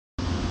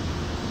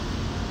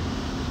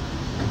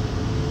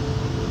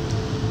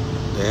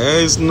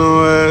There is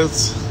no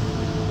health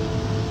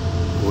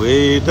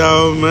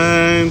without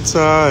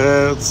mental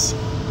health.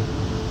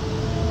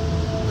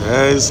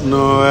 There is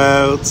no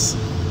health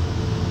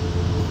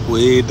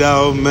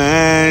without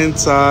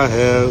mental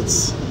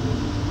health.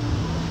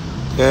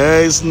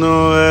 There is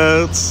no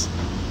health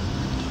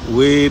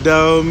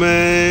without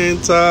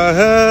mental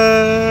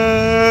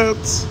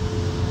health.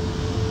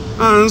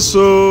 And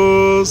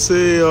so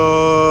say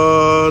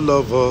all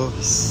of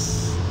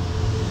us.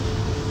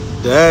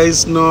 There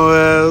is no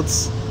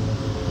health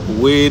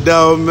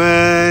without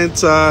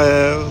mental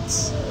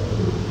health.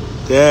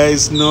 There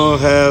is no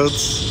health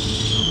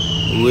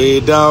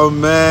without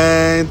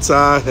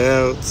mental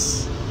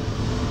health.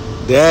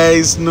 There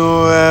is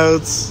no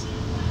health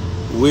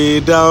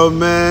without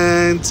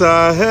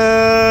mental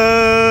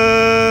health.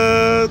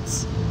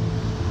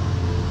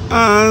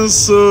 And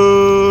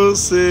so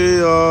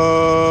say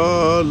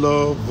all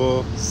of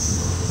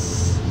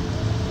us.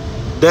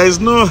 There is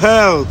no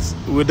health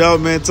without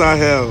mental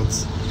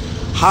health.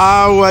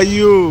 How are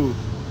you?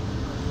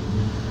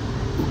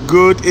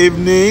 Good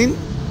evening.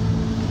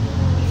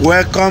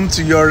 Welcome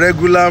to your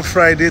regular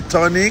Friday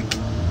tonic.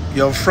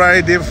 Your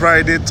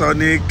Friday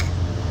tonic.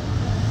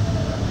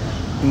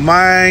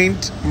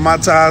 Mind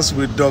Matters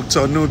with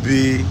Dr.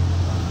 Nubi.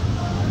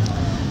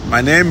 My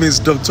name is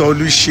Dr.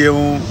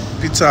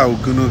 Peter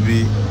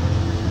Ogunubi,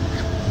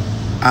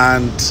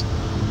 and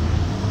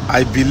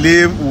I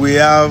believe we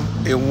have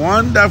a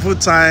wonderful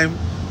time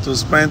to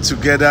spend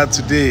together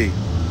today.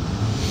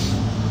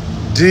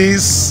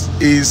 This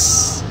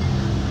is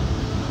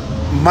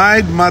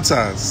Mind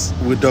Matters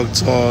with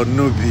Dr.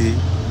 Nubi.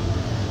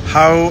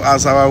 How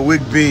has our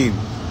week been?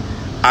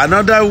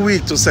 Another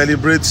week to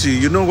celebrate you.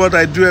 You know what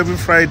I do every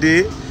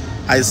Friday?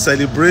 I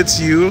celebrate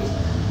you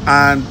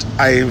and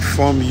I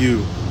inform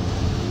you.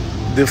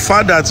 The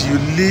fact that you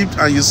lived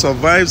and you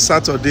survived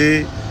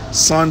Saturday,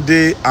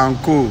 Sunday, and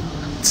co.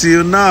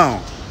 Till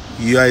now,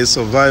 you are a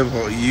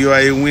survivor. You are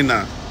a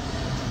winner.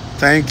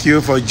 Thank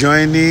you for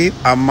joining.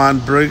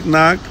 Aman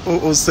Breaknack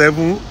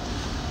 007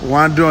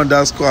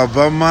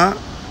 Wando_Abama.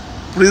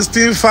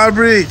 Pristine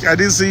Fabric. I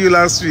didn't see you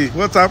last week.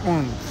 What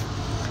happened?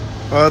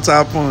 What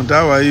happened?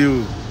 How are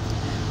you?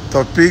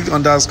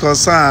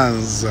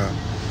 Topic_Sans.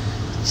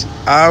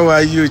 How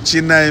are you?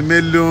 China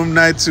Emelum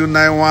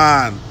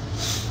 9291.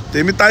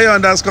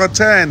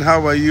 Temitayo_10.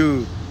 How are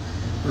you?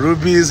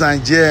 Rubies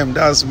and Gem.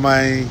 That's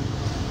my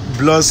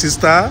blood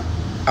sister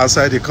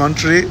outside the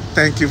country.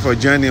 Thank you for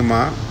joining,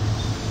 ma.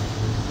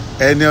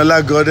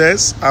 Eniola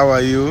Goddess, how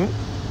are you?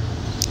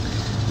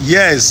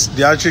 Yes,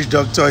 the outreach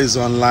doctor is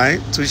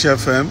online. Tush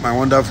FM, my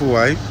wonderful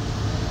wife.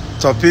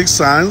 Topic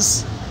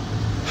Sans,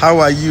 how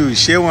are you?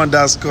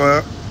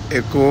 She_Echo,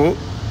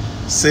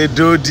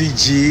 Sedo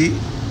DG,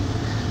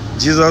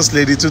 Jesus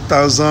Lady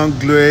 2000,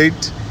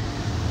 Gloed.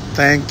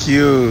 Thank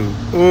you.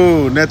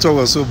 Oh, network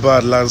was so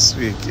bad last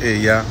week. Hey,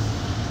 yeah,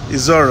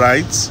 it's all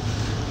right.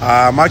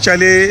 I'm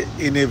actually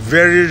in a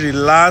very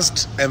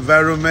relaxed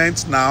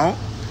environment now.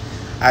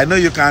 I know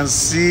you can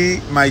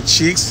see my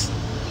cheeks.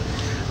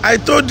 I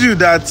told you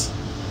that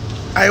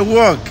I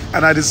work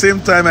and at the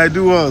same time I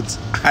do what?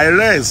 I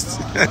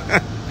rest.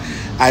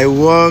 I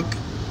work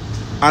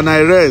and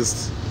I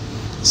rest.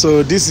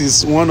 So this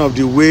is one of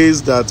the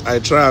ways that I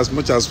try as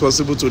much as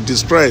possible to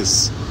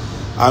distress.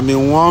 I'm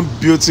in one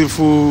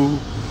beautiful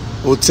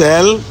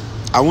hotel.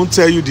 I won't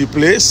tell you the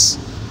place,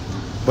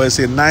 but it's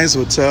a nice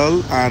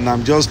hotel and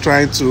I'm just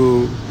trying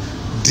to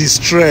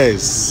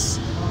distress.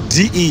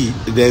 DE,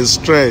 there's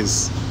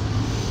stress.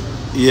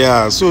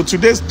 Yeah, so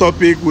today's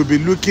topic will be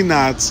looking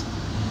at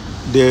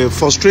the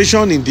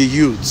frustration in the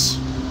youth.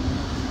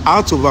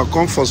 How to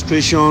overcome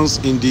frustrations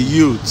in the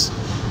youth.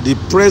 The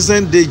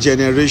present day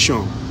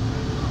generation.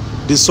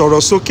 The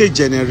Sorosoke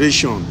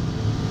generation.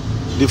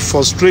 The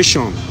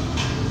frustration.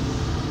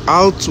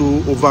 How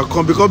to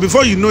overcome. Because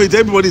before you know it,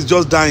 everybody's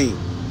just dying.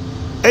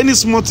 Any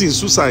small thing,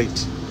 suicide.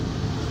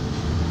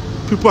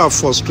 People are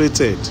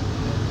frustrated.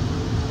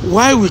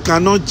 Why we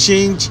cannot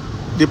change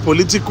the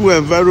political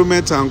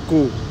environment and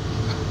co?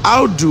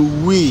 How do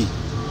we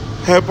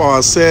help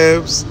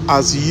ourselves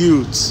as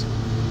youth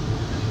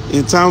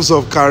in terms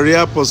of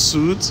career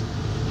pursuit,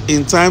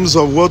 in terms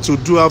of what to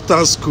do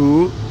after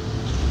school,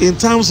 in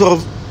terms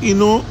of,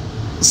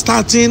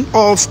 starting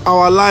off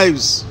our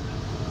lives?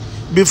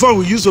 Before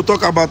we used to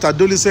talk about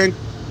adolescent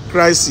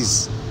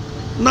crisis.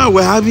 Now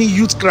we're having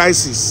youth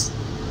crisis,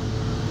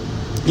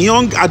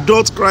 young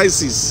adult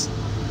crisis.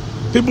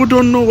 People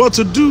don't know what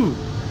to do.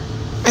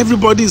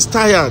 Everybody is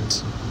tired.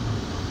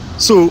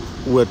 So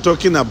we're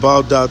talking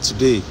about that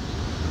today.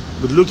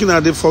 We're looking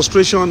at the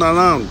frustration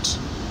around.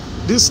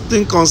 This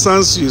thing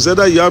concerns you. It's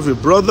either you have a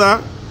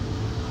brother.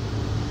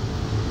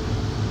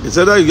 It's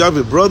either you have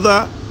a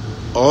brother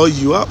or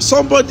you have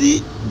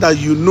somebody that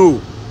you know.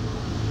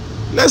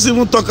 Let's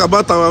even talk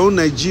about our own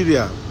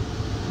Nigeria.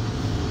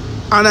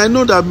 And I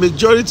know that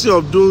majority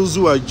of those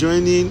who are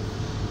joining,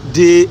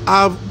 they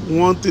have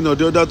one thing or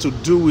the other to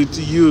do with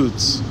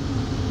youth.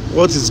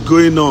 What is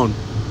going on?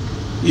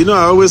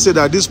 I always say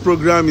that this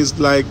program is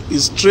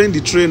train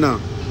the trainer.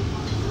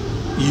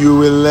 You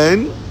will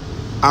learn,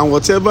 And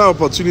whatever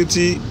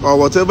opportunity or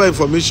whatever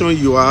information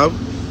you have,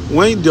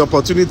 when the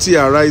opportunity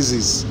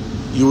arises,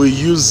 you will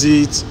use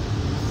it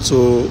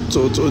to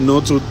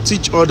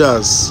teach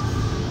others.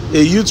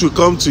 A youth will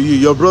come to you,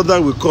 your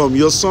brother will come,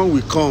 your son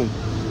will come,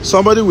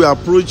 somebody will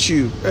approach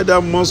you, either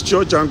mosque,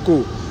 church and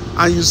co,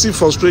 and you see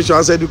frustration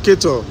as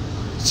educator.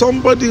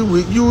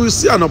 You will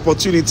see an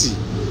opportunity.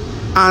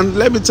 And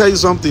let me tell you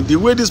something, the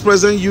way this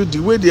present youth, the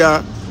way they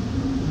are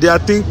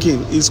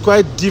thinking is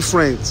quite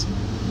different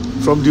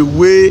from the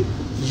way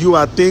you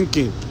are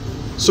thinking.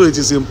 So it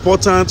is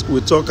important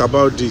we talk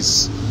about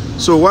this.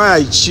 So while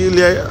I chill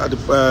here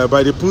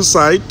by the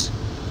poolside,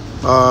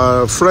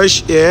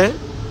 fresh air,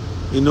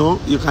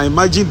 you can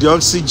imagine the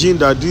oxygen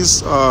that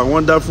this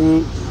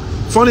wonderful,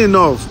 funny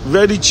enough,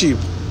 very cheap.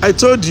 I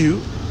told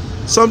you,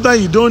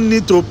 sometimes you don't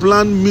need to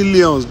plan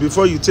millions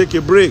before you take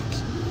a break.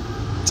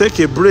 Take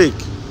a break.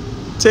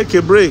 Take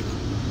a break.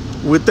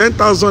 With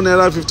 10,000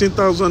 naira,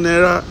 15,000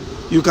 naira,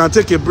 you can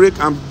take a break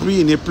and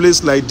be in a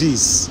place like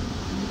this.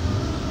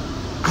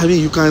 I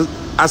mean, you can,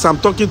 as I'm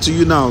talking to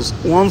you now,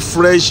 one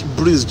fresh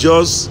breeze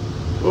just,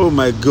 oh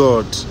my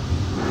God,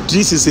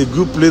 this is a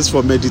good place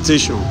for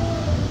meditation.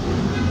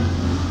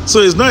 So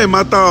it's not a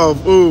matter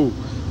of, oh,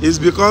 it's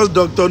because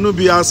Dr.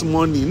 Nubi has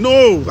money.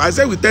 No, I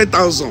said with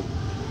 10,000.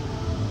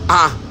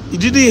 You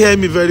didn't hear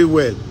me very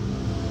well.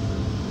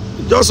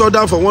 Just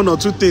order for one or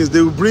two things,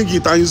 they will bring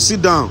it and you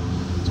sit down.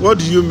 What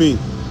do you mean?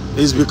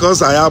 It's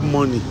because I have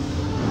money.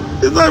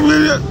 It's not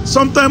really,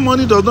 sometimes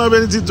money does not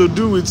have anything to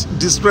do with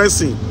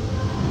distressing.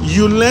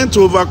 You learn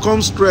to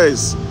overcome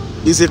stress.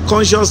 It's a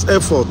conscious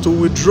effort to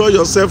withdraw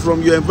yourself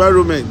from your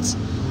environment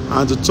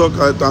and to talk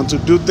and to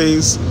do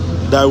things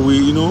that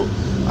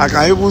I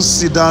can even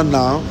sit down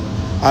now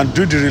and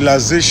do the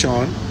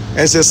relaxation,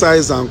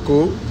 exercise and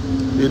co.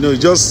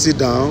 Just sit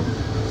down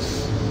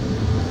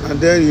and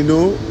then,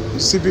 you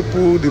see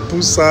people, the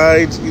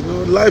poolside,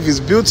 life is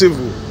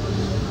beautiful.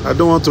 I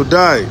don't want to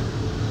die.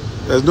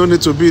 There's no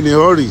need to be in a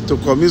hurry to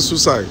commit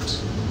suicide.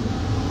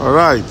 All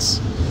right.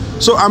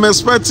 So I'm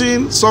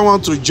expecting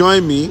someone to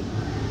join me.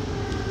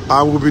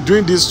 And we'll be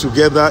doing this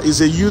together.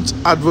 He's a youth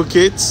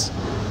advocate.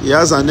 He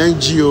has an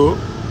NGO.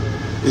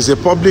 He's a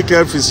public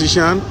health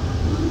physician.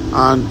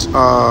 And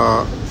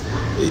I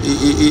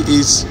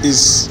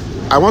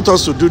want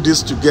us to do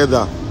this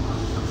together.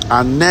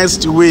 And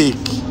next week,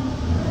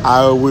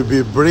 I will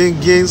be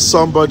bringing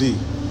somebody.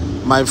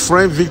 My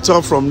friend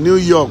Victor from New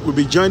York will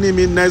be joining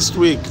me next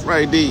week,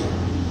 Friday.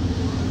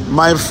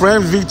 My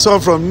friend Victor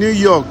from New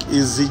York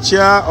is the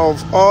chair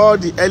of all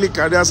the early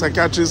career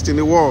psychiatrists in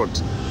the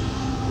world.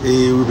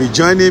 He will be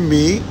joining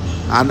me,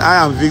 and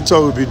I and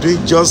Victor will be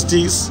doing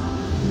justice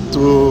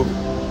to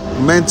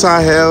mental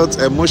health,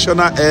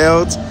 emotional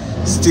health,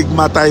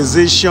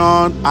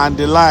 stigmatization, and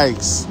the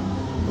likes.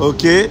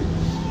 Okay?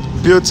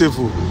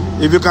 Beautiful.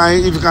 If you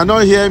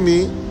cannot hear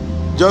me,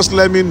 just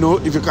let me know.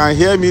 If you can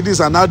hear me, this is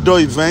an outdoor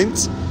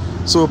event,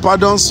 so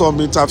pardon some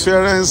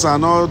interference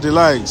and all the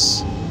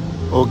likes.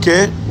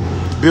 Okay?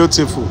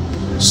 Beautiful.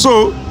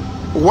 So,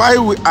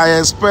 while I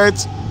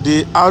expect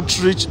the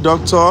outreach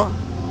doctor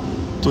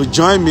to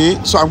join me,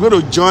 so I'm going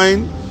to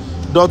join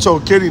Dr.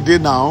 Okerinde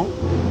now.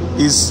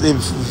 He's a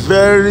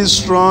very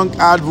strong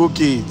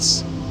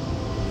advocate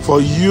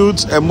for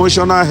youth,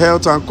 emotional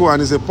health and co,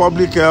 and is a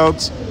public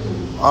health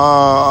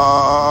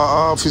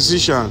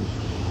physician.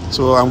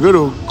 So I'm going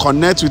to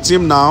connect with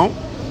him now,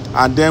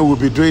 and then we'll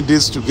be doing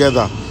this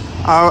together.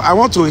 I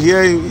want to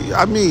hear,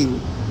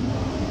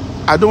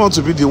 I don't want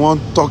to be the one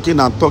talking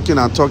and talking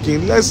and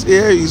talking. Let's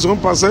hear his own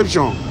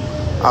perception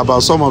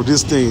about some of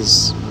these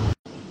things.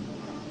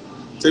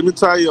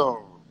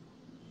 Temitayo,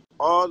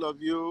 all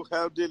of you,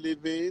 healthy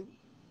living.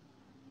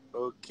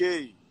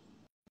 Okay.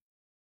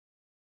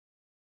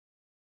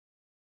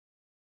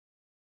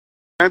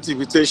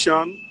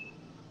 Invitation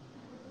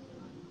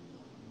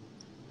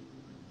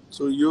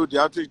to you, the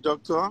outreach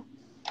doctor.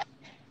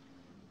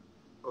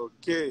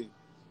 Okay.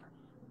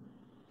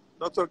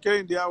 Dr.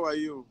 Okerinde, how are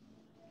you?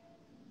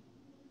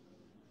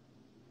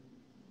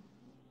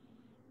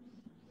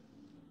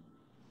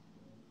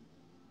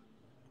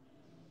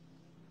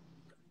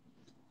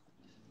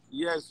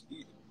 Yes.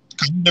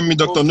 Can you hear me,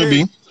 Dr. Okay.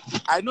 Nubi?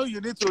 I know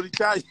you need to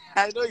recharge.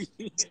 I know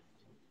you.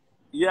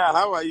 Yeah,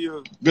 how are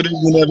you? Good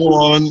evening,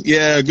 everyone.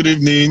 Yeah, good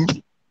evening.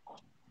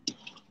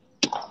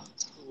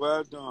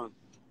 Well done.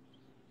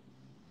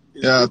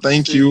 It's Yeah, good to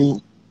thank see you.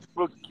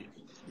 Okay.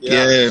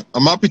 Yeah,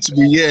 I'm happy to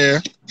be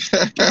here.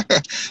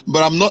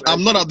 But I'm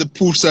not at the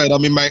poolside.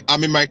 I'm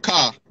in my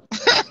car.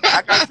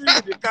 I can see you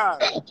in the car.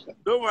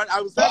 Don't worry,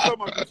 I will send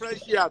some of the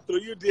fresh air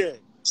to you there.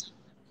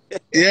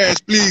 Yes,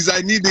 please,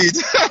 I need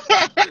it.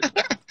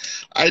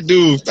 I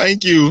do.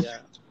 Thank you. Yeah,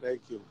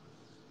 thank you.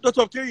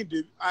 Dr.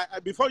 Okerinde,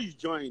 before you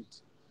joined,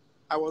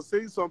 I was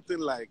saying something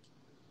like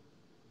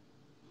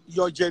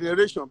your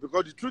generation,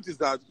 because the truth is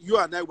that you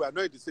and I were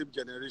not in the same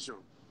generation.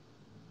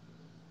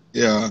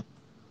 Yeah,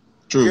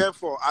 true.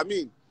 Therefore,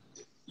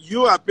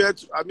 you appear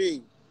to,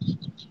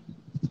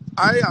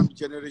 I am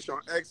Generation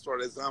X, for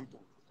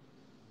example.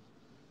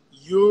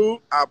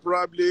 You are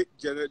probably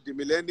the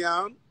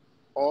millennial,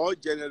 or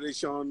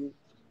generation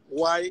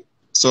Y.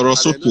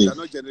 Sorosoke.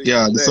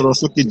 Yeah, the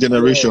Sorosoke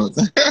generation.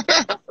 Yes.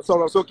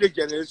 Sorosoke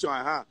generation.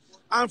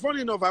 And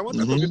funny enough, I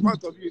wanted to be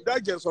part of it.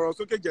 That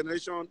Sorosoke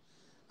generation,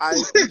 I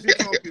put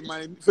it up in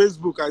my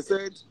Facebook. I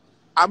said,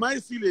 am I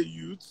still a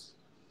youth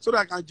so that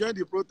I can join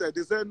the protest?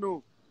 They said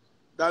no.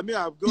 That may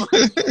have gone.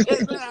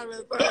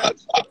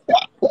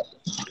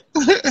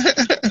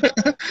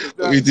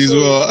 It is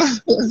well.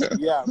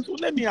 Yeah. So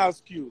let me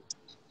ask you,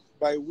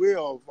 by way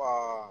of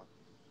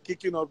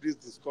kicking off this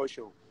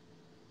discussion.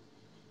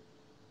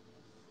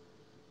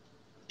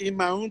 In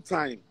my own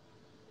time,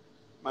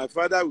 my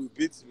father will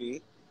beat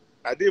me.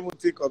 I didn't even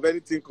think of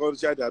anything called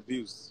child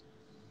abuse.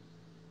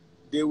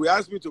 They will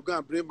ask me to go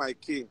and bring my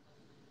cane.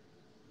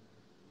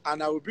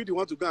 And I will be the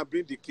one to go and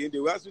bring the cane. They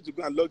will ask me to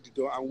go and lock the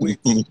door and wait.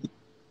 They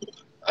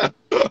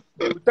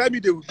will tell me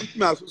they will beat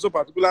me at so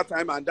particular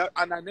time, and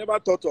I never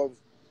thought of,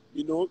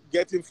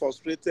 getting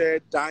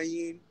frustrated,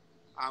 dying,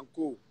 and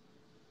co.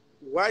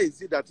 Why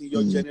is it that in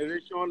your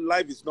generation,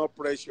 life is not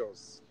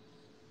precious?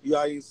 You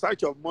are in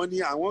search of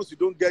money, and once you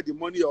don't get the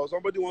money, or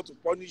somebody wants to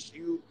punish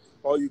you,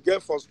 or you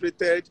get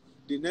frustrated,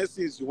 the next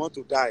thing is you want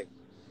to die.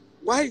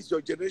 Why is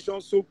your generation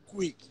so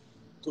quick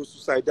to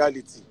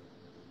suicidality?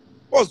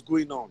 What's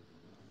going on?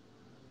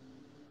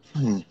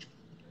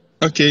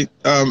 Okay.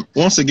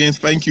 Once again,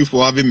 thank you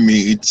for having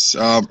me. It's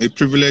a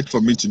privilege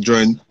for me to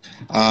join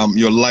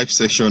your live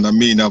session. I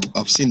mean,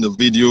 I've seen the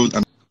videos,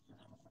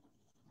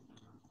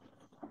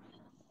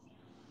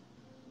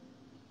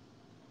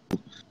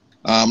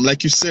 and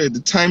like you said, the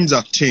times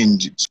have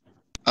changed.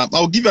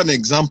 I'll give you an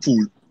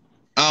example.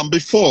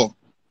 Before,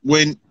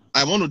 when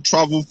I want to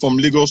travel from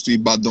Lagos to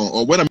Ibadan,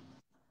 or when I'm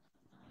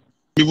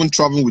even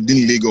traveling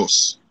within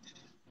Lagos,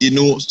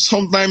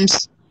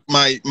 sometimes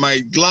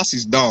my glass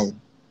is down.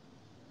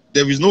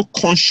 There is no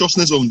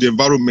consciousness of the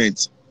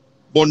environment.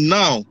 But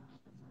now,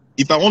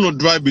 if I want to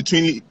drive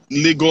between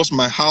Lagos,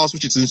 my house,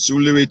 which is in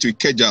Surulere, to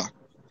Ikeja,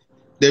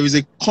 there is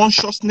a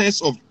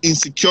consciousness of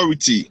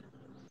insecurity.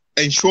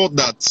 Ensure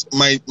that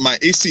my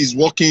AC is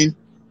working,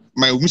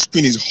 my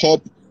windscreen is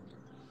up,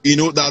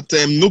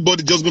 that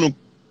nobody just going to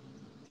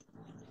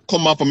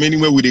come out from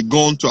anywhere with a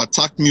gun to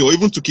attack me or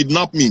even to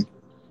kidnap me.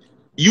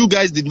 You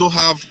guys did not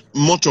have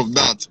much of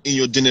that in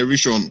your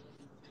generation.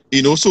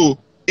 So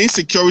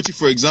insecurity,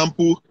 for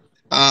example,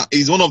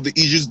 is one of the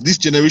issues this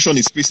generation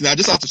is facing. I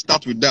just have to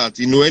start with that,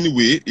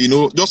 anyway,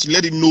 just to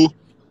let him know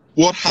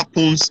what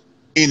happens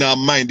in our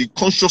mind, the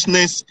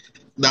consciousness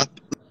that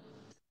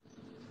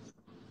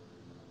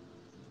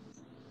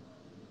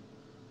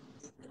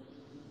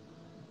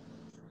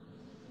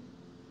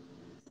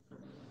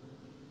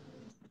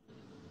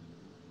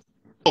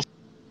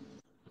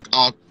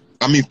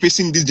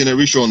facing this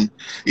generation.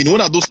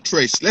 What are those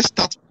traits? Let's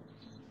start.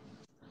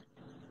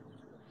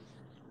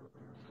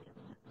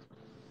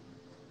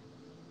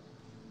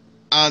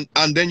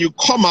 And then you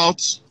come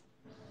out,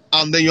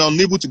 and then you're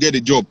unable to get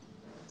a job.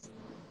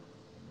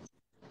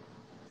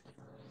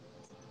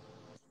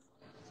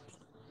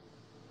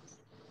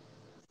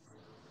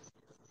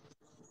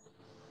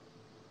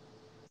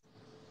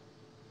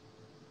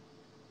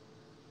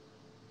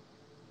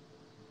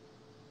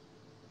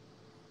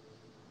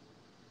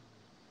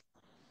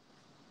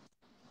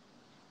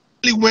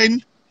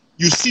 When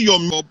you see your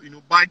job,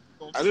 buy.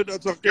 Hello,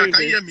 Dr. Okerinde. Yeah,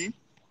 can you hear me?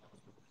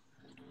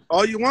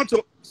 Or you want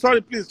to,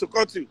 sorry, please, to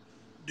cut you.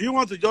 Do you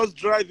want to just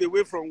drive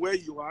away from where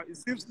you are? It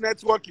seems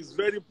network is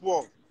very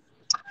poor.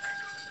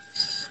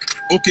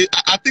 Okay,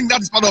 I think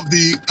that is part of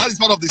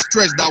the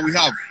stress that we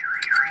have.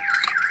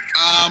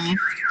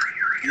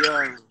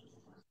 Yeah.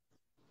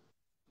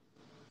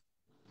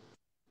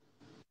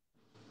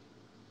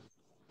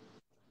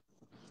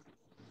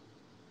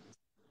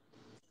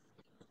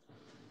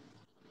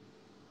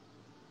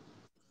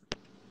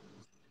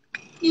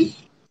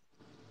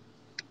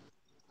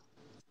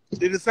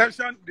 The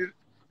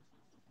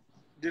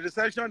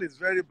reception is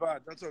very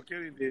bad. That's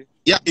okay.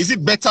 Yeah, is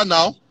it better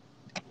now?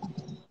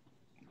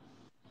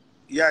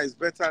 Yeah, it's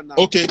better now.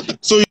 Okay,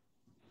 so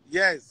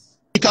yes,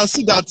 you can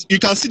see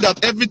that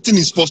everything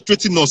is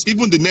frustrating us,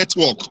 even the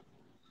network.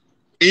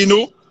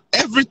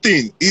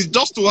 Everything is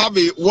just to have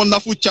a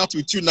wonderful chat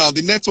with you now.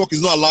 The network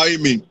is not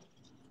allowing me.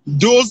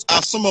 Those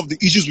are some of the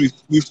issues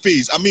we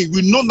face. I mean,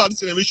 we know that this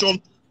generation,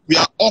 we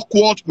are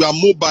awkward, we are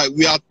mobile,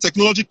 we are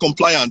technology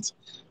compliant,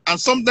 and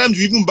sometimes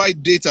you even buy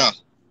data.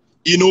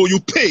 You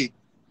pay,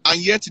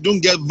 and yet you don't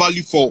get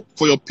value for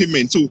your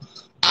payment. So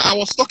I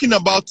was talking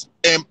about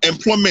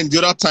employment the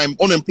other time,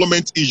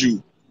 unemployment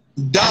issue.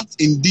 That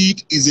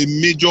indeed is a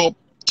major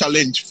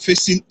challenge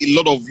facing a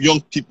lot of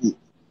young people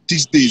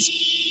these days.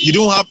 You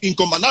don't have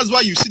income, and that's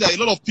why you see that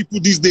a lot of people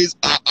these days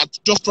are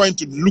just trying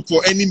to look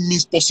for any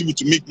means possible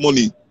to make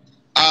money.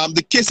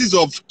 The cases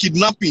of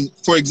kidnapping,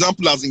 for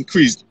example, has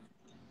increased.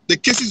 The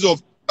cases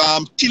of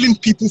killing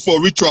people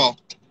for ritual,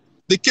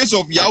 the case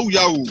of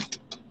Yahoo,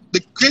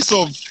 the case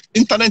of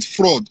internet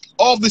fraud,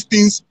 all these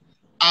things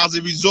as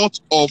a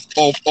result of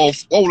what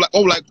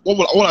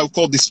I would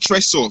call the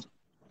stressor.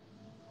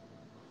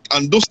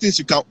 And those things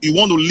you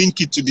want to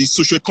link it to the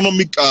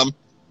socioeconomic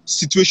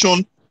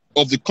situation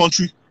of the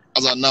country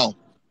as of now.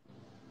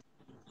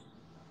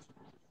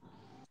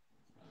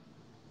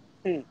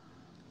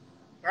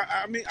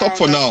 I mean, Talk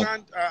for now.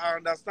 I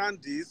understand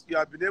this. You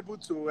have been able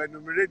to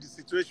enumerate the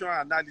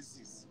situational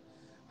analysis.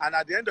 And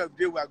at the end of the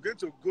day, we are going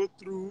to go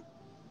through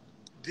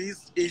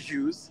these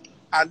issues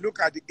and look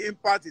at the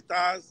impact it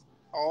has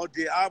or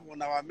they have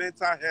on our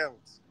mental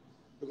health.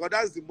 Because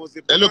that's the most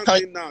important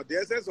thing now. The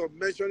essence of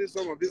mentioning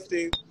some of these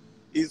things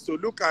is to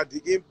look at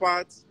the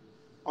impact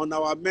on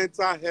our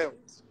mental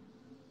health.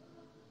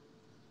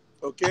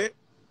 Okay?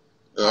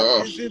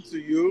 I've listened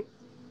to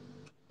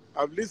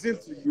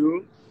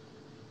you.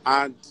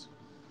 And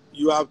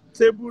you have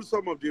tabled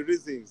some of the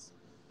reasons.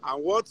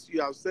 And what you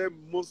have said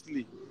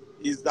mostly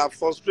is that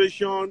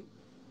frustration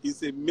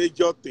is a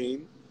major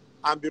thing.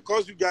 And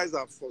because you guys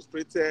are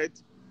frustrated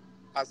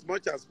as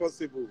much as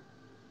possible,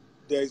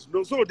 there's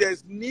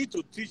need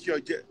to teach you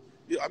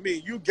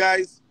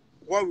guys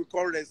what we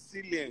call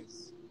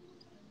resilience.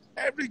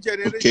 Every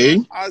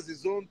generation has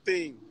its own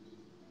thing.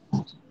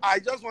 I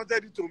just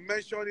wanted you to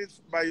mention it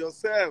by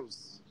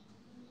yourselves.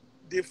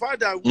 The fact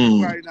that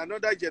we are in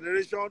another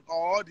generation,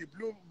 or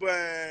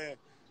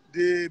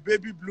the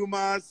baby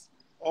bloomers,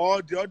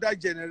 or the other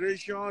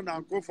generation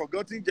and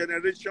forgotten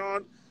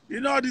generation,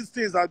 all these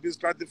things have been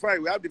stratified.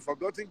 We have the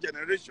forgotten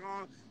generation,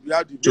 we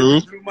have the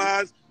baby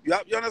bloomers,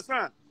 you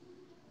understand?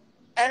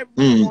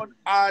 Everyone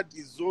had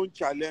his own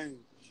challenge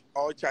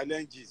or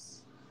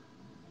challenges.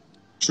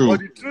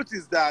 But the truth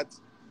is that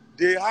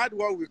they had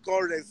what we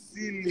call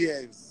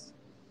resilience,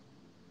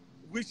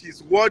 which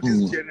is what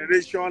this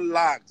generation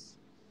lacks.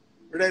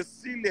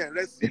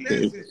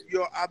 Resilience is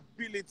your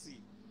ability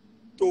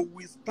to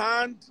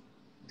withstand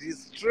the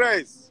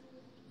stress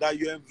that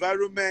your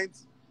environment,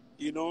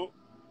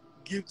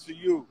 give to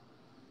you.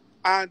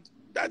 And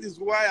that is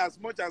why, as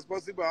much as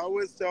possible, I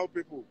always tell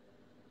people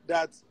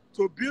that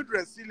to build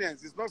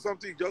resilience is not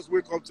something you just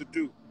wake up to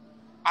do.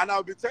 And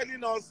I'll be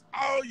telling us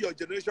how your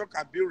generation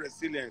can build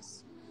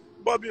resilience.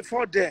 But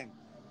before then,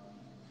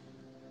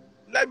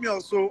 let me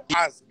also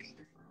ask.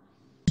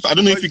 I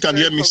don't know if you can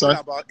hear me, sir.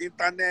 About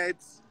internet.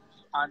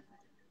 And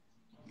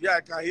yeah,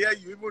 I can hear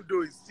you, even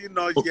though it's still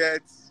not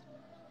yet.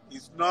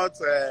 It's not.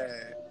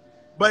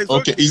 But it's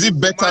okay. Is it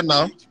better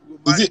now?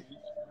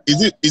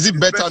 Is it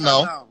better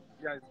now?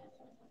 Yeah.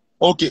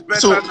 Okay.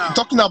 So now,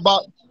 talking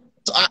about,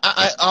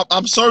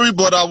 I'm sorry,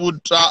 but I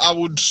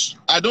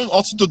don't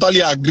also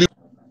totally agree.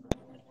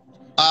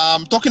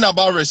 Talking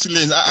about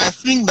resilience, I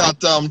think that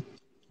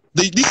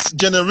this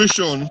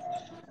generation,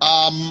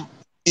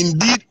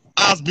 indeed,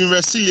 has been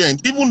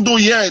resilient, even though,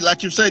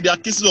 like you said, there are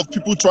cases of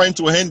people trying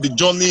to end the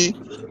journey.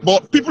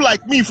 But people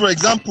like me, for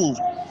example,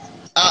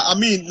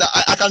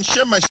 I can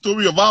share my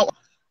story of how,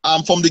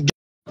 from the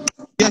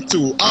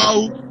ghetto,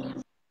 how,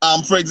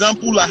 for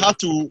example, I had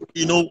to,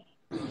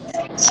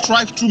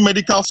 strive through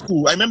medical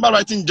school. I remember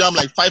writing JAM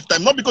like 5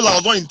 times, not because I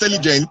was not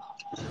intelligent.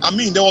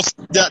 There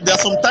are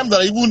some times that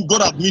I even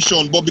got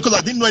admission, but because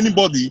I didn't know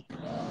anybody,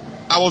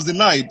 I was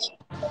denied.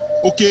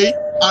 Okay.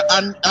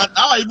 And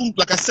how I even,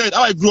 like I said,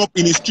 how I grew up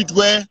in a street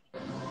where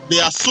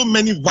there are so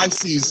many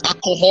vices,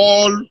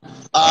 alcohol,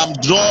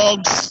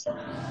 drugs,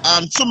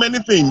 and so many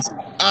things.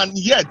 And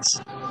yet,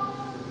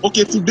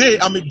 okay, today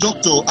I'm a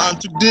doctor,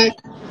 and today,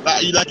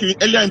 like you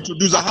earlier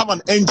introduced, I have an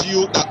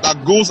NGO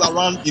that goes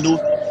around,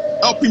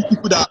 helping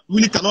people that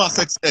really cannot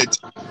access it.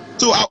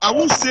 So I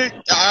won't say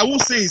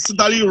it's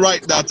totally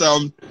right that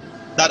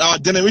our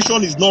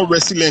generation is not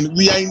resilient.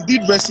 We are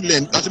indeed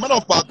resilient. As a matter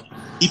of fact,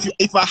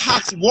 if I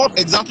ask what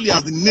exactly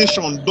has the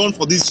nation done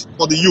for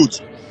the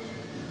youth?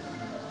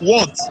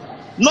 What?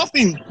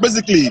 Nothing,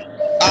 basically.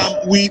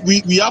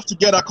 We have to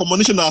get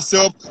accommodation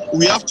ourselves.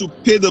 We have to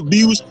pay the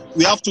bills.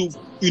 We have to,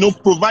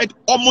 provide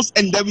almost,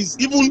 and there is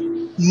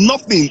even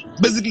nothing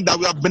basically that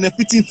we are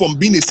benefiting from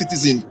being a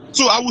citizen.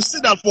 So I would say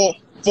that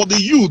for the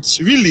youth,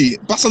 really,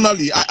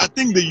 personally, I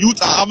think the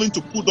youth are having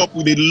to put up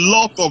with a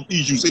lot of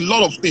issues, a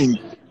lot of things,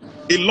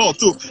 a lot.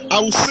 So I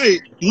would say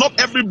not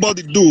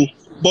everybody do,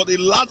 but a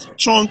large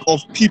chunk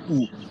of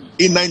people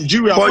in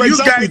Nigeria. But for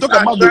example, you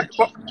talk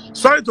about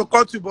sorry to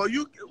cut you, but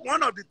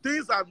one of the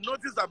things I've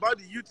noticed about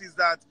the youth is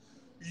that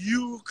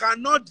you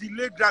cannot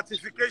delay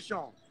gratification.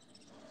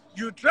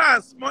 You try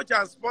as much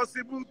as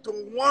possible to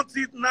want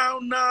it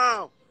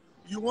now.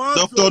 You want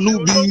Dr.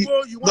 Nubi,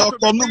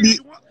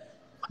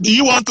 do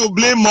you want to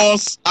blame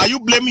us? Are you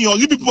blaming us?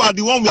 You people are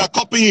the one we are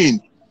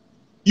copying.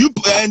 You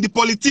and the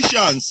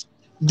politicians,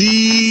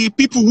 the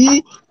people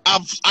who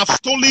have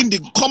stolen the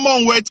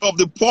commonwealth of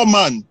the poor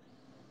man.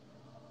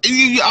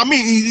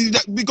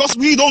 Because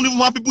we don't even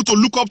want people to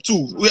look up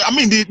to.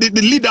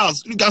 The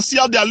leaders, you can see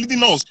how they are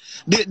leading us.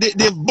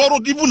 They've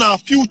borrowed even our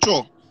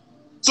future.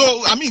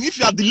 So, if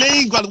you are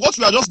delaying what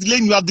we are just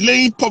delaying, you are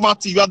delaying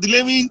poverty, you are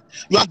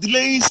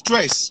delaying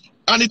stress.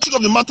 And the truth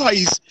of the matter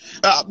is,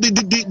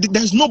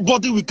 there's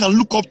nobody we can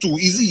look up to.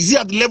 Is he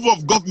at the level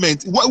of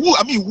government? Where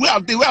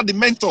are they? Where are the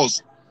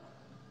mentors?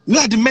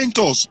 Where are the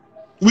mentors?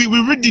 We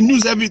read the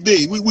news every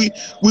day. We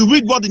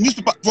read what the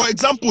newspaper, for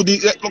example, the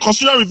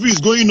constitutional review is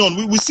going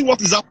on. We see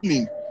what is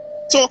happening.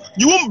 So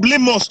you won't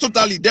blame us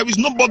totally. There is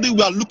nobody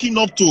we are looking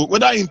up to,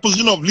 whether in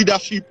position of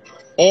leadership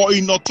or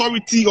in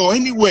authority or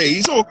anyway.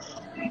 So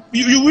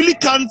you really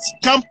can't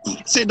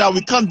say that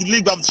we can't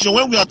delay gratification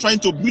when we are trying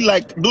to be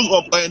like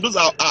those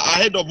are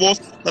ahead of us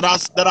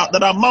that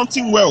are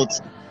mounting wealth.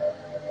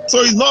 So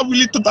it's not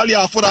really totally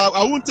our fault.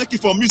 I won't take it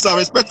from you, sir,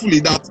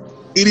 respectfully, that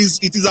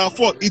it is our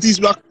fault. It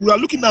is we are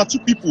looking at two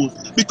people,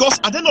 because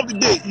at the end of the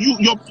day, you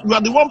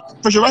are the one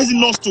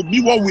pressurizing us to be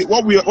what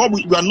we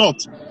are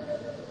not.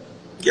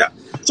 Yeah.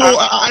 So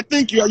I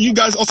think you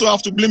guys also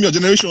have to blame your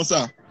generation,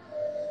 sir.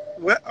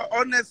 Well,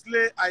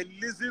 honestly, I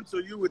listen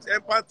to you with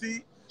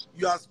empathy.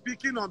 You are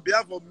speaking on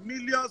behalf of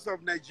millions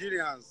of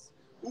Nigerians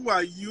who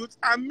are youth,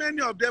 and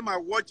many of them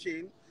are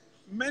watching.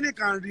 Many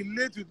can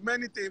relate with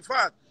many things. In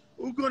fact,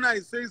 Ugona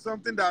is saying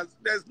something that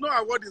there's no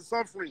award in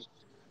suffering,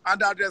 and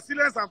that the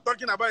resilience I'm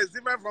talking about is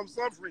different from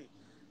suffering.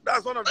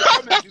 That's one of the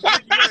comments he's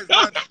making here. Is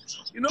that,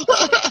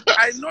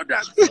 I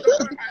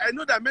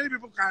know that many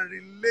people can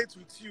relate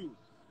with you.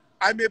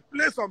 I may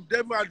play some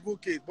devil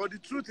advocate, but the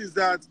truth is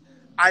that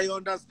I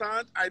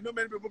understand. I know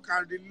many people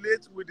can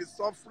relate with the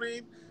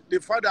suffering, the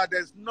fact that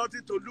there's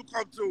nothing to look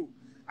up to.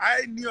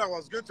 I knew I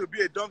was going to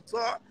be a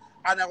doctor,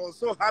 and I was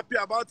so happy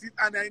about it.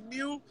 And I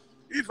knew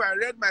if I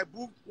read my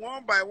book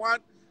one by one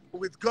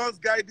with God's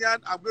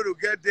guidance, I'm going to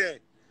get there.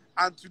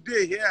 And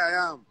today, here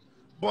I am.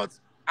 But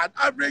an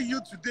average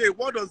youth today,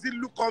 what does he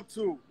look up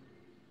to?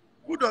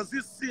 Who does he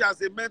see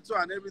as a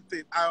mentor and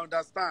everything? I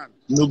understand.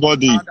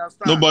 Nobody. I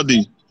understand.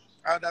 Nobody.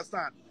 I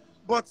understand.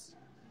 But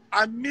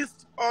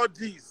amidst all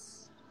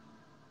this,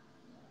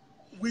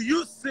 will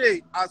you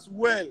say as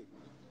well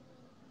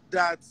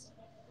that,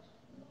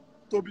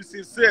 to be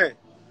sincere,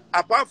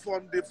 apart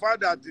from the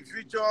fact that the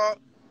future,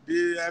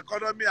 the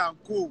economy and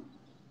co,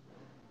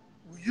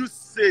 will you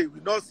say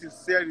with all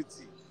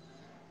sincerity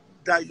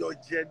that your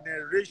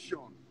generation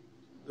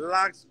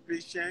lacks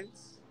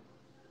patience,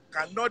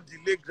 cannot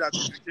delay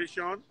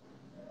gratification,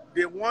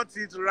 they want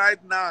it right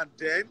now and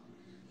then,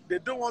 they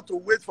don't want to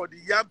wait for the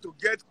yam to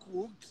get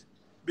cooked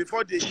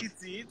before they eat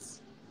it?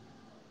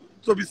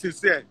 To be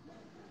sincere.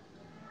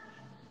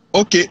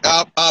 Okay,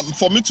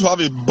 for me to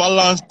have a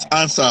balanced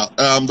answer,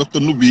 Dr.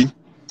 Nubi,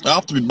 I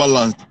have to be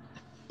balanced.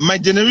 My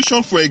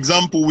generation, for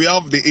example, we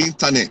have the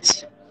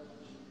internet.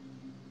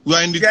 We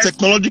are in the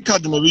technological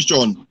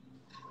generation.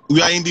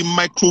 We are in the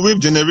microwave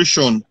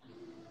generation.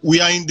 We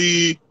are in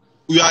the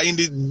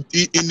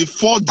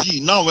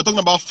 4G. Now we're talking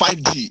about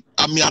 5G.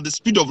 I mean, at the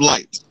speed of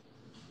light.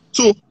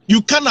 So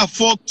you can't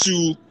afford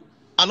to,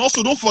 and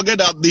also don't forget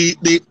that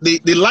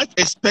the life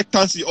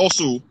expectancy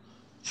also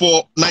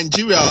for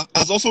Nigeria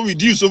has also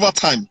reduced over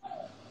time.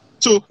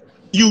 So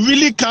you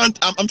really can't.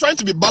 I'm trying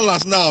to be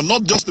balanced now,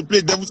 not just to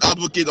play devil's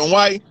advocate on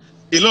why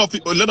a lot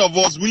of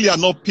us really are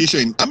not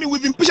patient. I mean,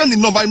 we've been patient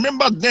enough. I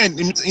remember then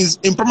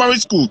in primary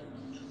school,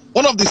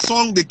 one of the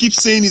songs they keep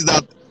saying is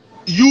that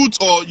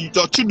youth or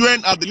your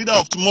children are the leader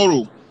of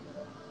tomorrow.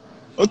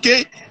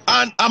 Okay,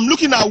 and I'm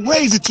looking at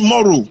where is it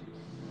tomorrow?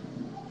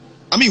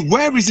 I mean,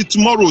 where is it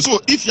tomorrow? So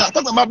if you are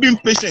talking about being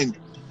patient,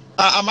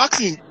 I'm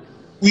asking,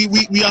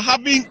 we are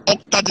having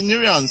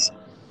octogenarians,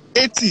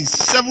 80s,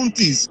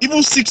 70s, even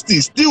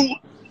 60s, still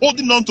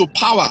holding on to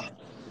power.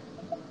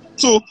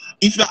 So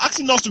if you're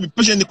asking us to be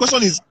patient, the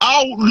question is,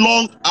 how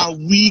long are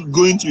we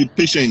going to be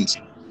patient?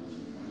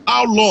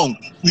 How long?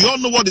 We all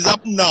know what is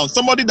happening now.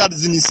 Somebody that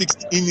is in his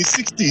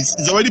 60s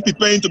is already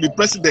preparing to be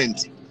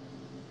president.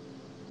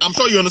 I'm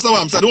sure you understand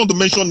what I'm saying. I don't want to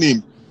mention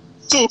name.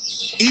 So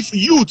if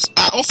youths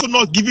are also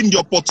not given the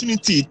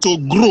opportunity to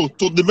grow,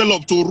 to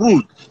develop, to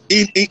rule,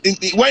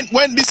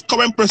 when this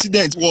current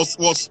president was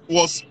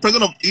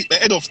president of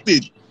head of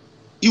state,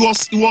 he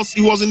was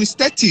in his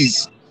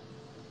 30s.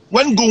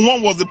 When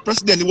Gowon was the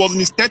president, he was in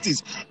his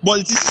 30s.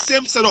 But it's the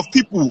same set of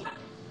people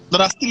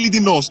that are still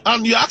leading us,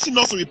 and you're asking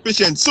us to be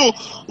patient. So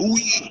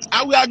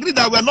I will agree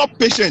that we are not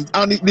patient,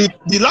 and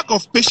the lack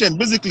of patience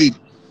basically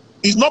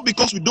is not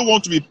because we don't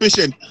want to be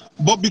patient,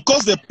 but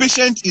because the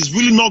patience is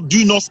really not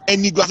doing us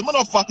any good. As a matter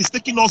of fact, it's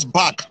taking us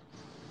back.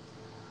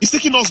 It's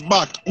taking us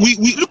back.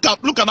 We look at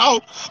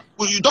how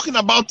you're talking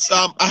about.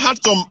 I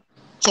had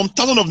some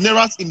thousand of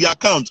nairas in the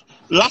account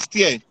last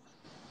year,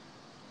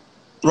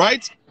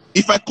 right?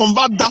 If I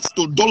convert that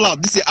to dollar,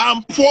 this year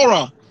I'm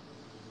poorer.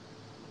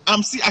 I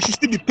should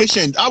still be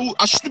patient.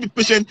 I should still be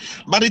patient.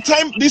 By the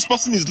time this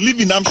person is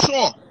leaving, I'm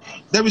sure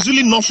there is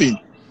really nothing.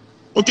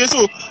 Okay,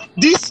 so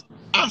these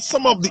are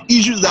some of the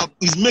issues that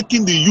is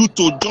making the youth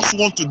to just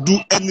want to do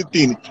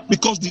anything,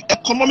 because the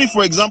economy,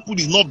 for example,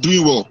 is not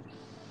doing well.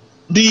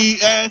 The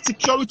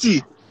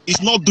security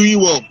is not doing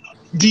well.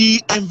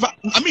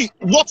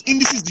 What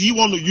indices do you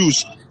want to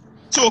use?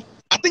 So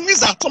I think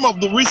these are some of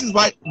the reasons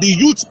why the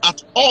youth,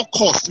 at all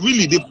costs,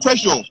 really the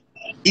pressure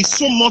is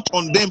so much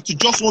on them to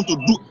just want to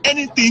do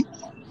anything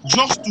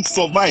just to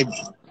survive.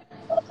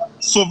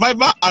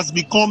 Survivor has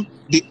become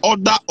the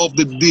order of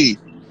the day.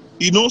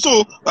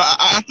 So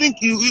I think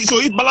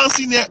if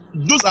balancing it,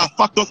 those are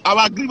factors.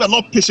 I agree we are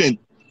not patient,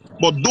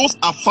 but those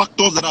are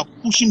factors that are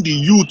pushing the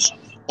youth,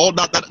 or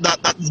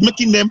that is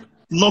making them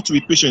not to be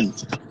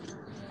patient.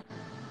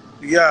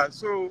 Yeah,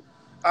 so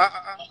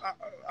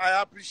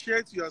I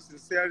appreciate your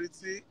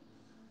sincerity,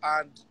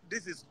 and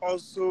this is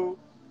also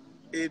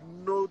a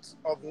note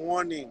of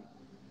warning.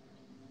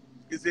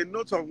 It's a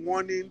note of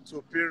warning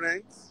to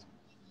parents.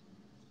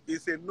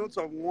 It's a note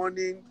of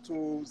warning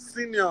to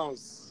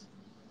seniors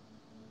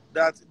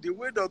that the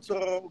way Dr.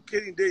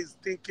 Okerinde is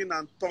thinking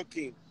and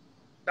talking,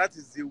 that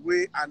is the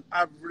way an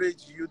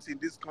average youth in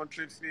this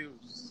country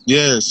feels.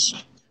 Yes.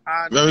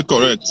 And Very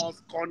correct. we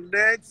must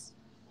connect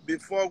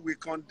before we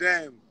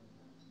condemn.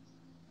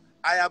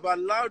 I have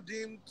allowed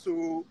him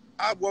to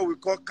have what we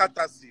call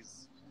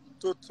catharsis,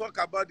 to talk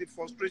about the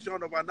frustration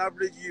of an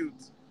average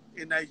youth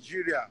in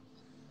Nigeria.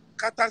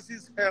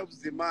 Catharsis helps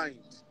the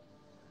mind.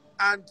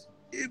 And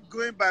if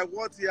going by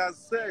what he has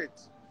said,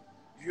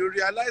 you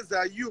realize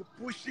that you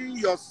pushing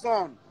your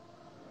son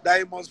that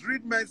he must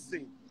read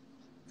medicine,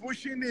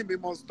 pushing him, he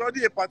must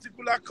study a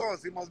particular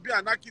course, he must be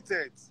an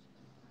architect.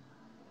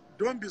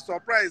 Don't be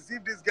surprised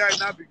if this guy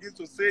now begins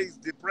to say he's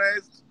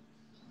depressed,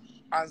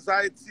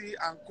 anxiety,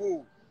 and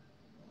co.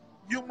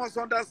 You must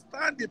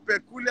understand the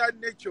peculiar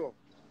nature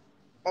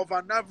of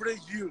an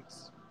average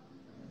youth.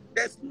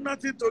 There's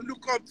nothing to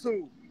look up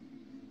to.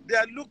 They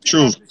are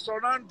looking at the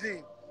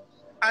surrounding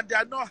and they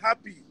are not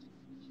happy.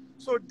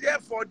 So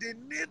therefore, they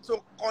need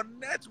to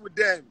connect with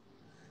them.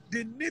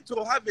 They need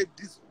to have a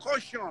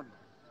discussion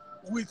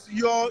with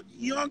your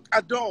young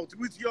adult,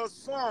 with your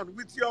son,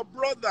 with your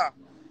brother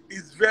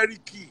is very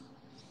key.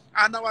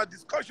 And our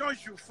discussion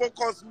should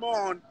focus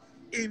more on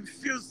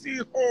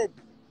infusing hope.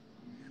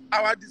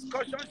 Our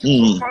discussion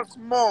should focus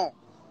more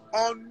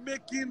on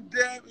making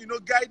them,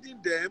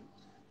 guiding them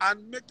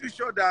and making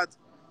sure that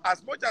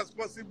as much as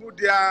possible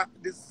they are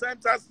the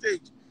center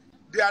stage.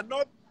 They are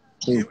not,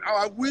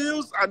 our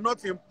wheels are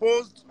not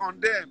imposed on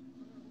them.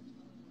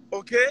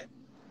 Okay?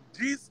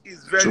 This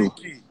is very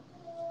key.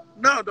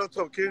 Now,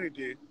 Dr.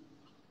 Okerinde,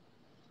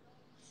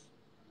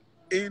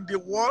 in the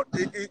world,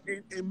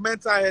 in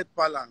mental health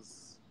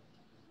balance,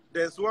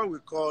 there's what we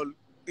call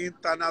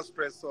internal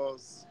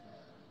stressors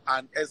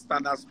and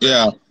external stressors.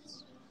 Yeah.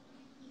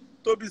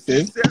 To be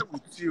sincere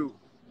with you,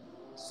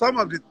 some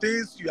of the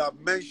things you have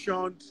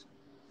mentioned,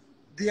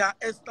 they are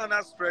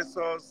external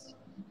stressors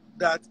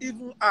that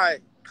even I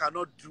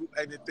cannot do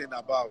anything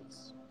about.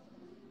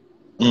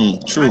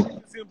 True.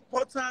 And it's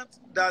important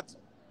that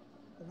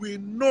we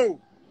know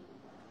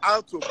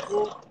how to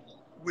cope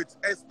with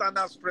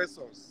external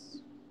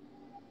stressors.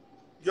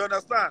 You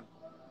understand?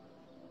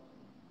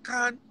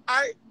 Can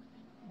I,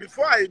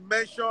 before I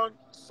mention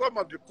some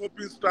of the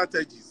coping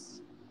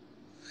strategies,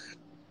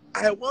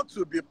 I want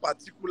to be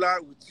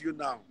particular with you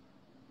now.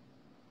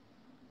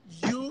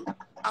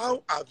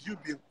 How have you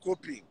been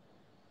coping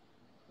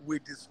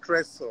with the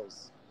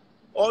stressors,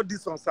 all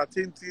these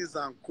uncertainties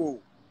and co?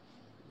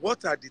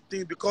 What are the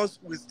things? Because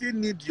we still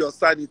need your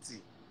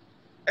sanity.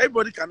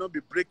 Everybody cannot be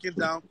breaking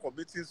down,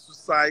 committing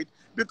suicide,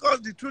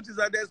 because the truth is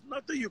that there's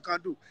nothing you can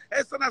do.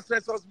 External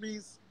stressors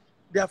means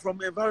they are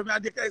from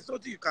environment, and there's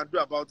nothing you can do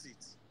about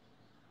it.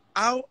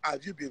 How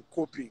have you been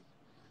coping?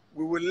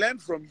 We will learn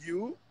from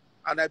you,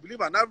 and I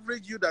believe an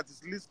average you that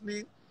is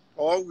listening,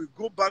 or we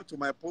go back to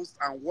my post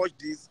and watch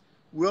this,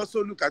 we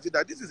also look at it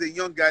that this is a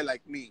young guy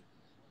like me.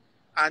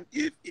 And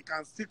if he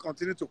can still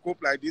continue to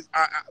cope like this,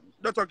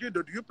 Dr.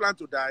 Okerinde, do you plan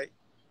to die?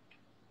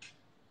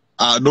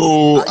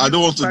 No, I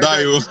don't want to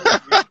die.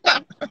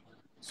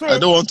 So, I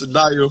don't want to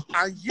die.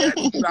 And yet,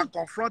 you are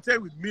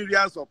confronted with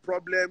myriads of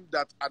problems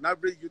that an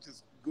average youth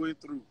is going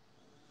through.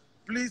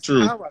 Please,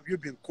 how have you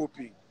been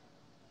coping?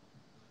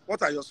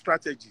 What are your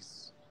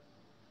strategies?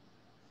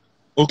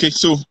 Okay,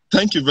 so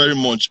thank you very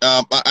much.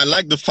 I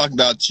like the fact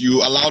that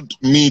you allowed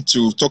me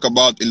to talk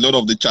about a lot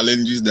of the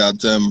challenges that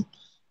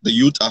the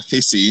youth are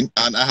facing,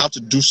 and I have to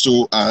do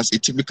so as a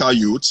typical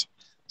youth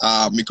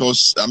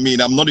because, I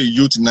mean, I'm not a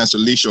youth in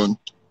isolation.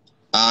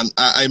 And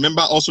I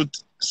remember also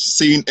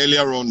saying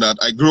earlier on that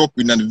I grew up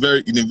in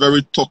a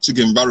very toxic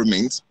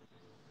environment,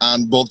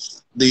 but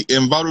the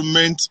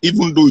environment,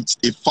 even though it's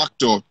a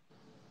factor,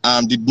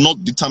 did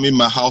not determine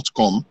my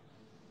outcome.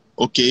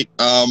 Okay,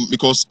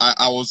 because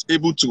I was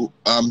able to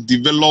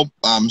develop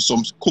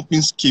some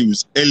coping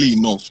skills early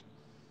enough.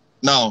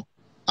 Now,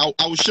 I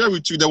will share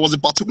with you, there was a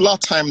particular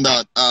time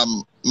that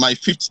my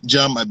 5th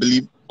jam, I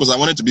believe, because I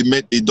wanted to be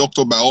made a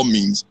doctor by all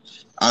means.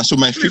 And so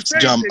my 5th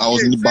jam, I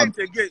was in the bad.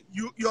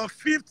 Your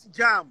 5th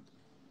jam?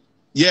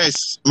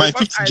 Yes, my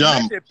 5th jam.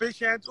 I met a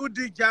patient who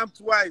did jam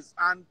twice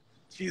and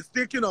she's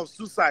thinking of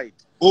suicide.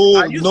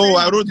 Oh, no,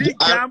 I wrote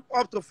jam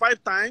up to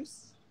 5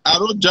 times? I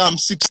wrote jam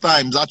 6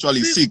 times,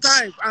 actually. 6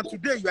 times, and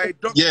today you are a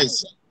doctor.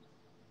 Yes,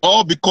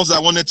 all because I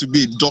wanted to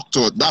be a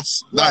doctor. That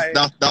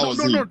was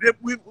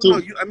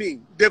it. I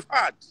mean, they've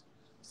had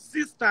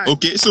 6 times.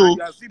 Okay, so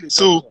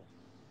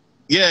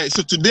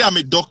today I'm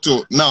a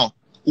doctor. Now,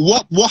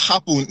 what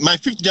happened? My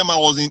 5th jam, I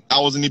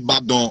was in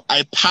Ibadan.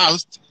 I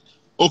passed.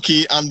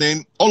 Okay, and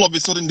then all of a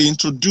sudden they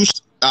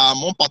introduced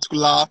one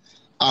particular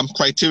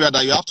criteria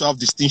that you have to have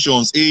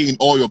distinctions, A in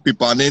all your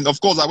paper. And then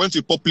of course I went to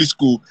a public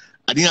school.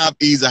 I didn't have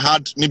A's, I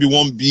had maybe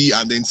 1 B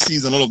and then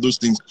C's and all of those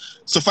things.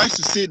 Suffice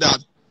to say that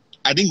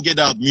I didn't get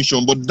that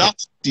admission, but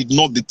that did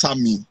not deter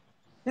me.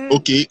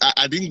 Okay,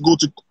 I didn't go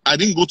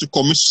to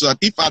commit suicide.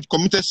 If I had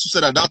committed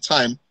suicide at that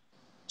time,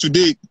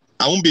 today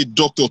I won't be a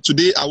doctor.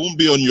 Today I won't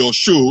be on your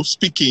show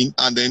speaking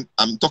and then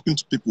I'm talking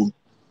to people.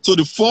 So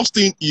the first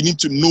thing you need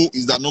to know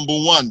is that, number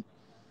one,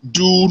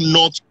 do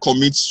not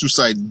commit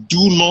suicide.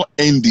 Do not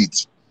end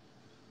it.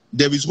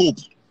 There is hope.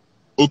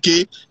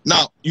 Okay?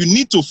 Now, you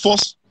need to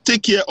first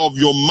take care of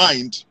your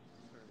mind.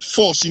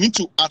 First, you need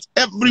to, at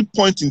every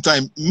point in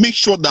time, make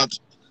sure that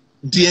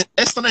the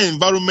external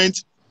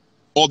environment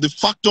or the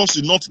factors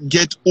do not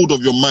get hold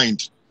of your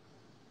mind.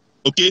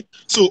 Okay?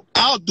 So,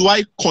 how do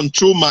I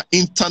control my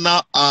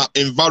internal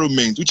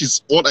environment, which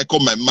is what I call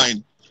my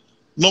mind?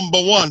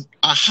 Number one,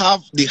 I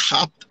have the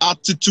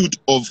attitude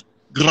of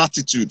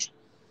gratitude.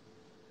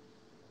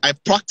 I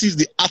practice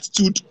the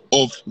attitude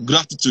of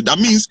gratitude. That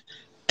means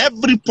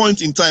every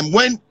point in time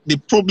when the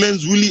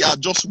problems really are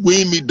just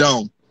weighing me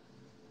down,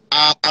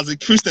 as a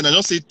Christian, I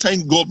just say,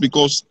 thank God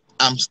because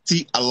I'm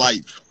still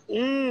alive.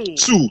 2,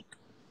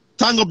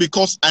 thank God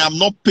because I am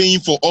not paying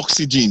for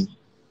oxygen.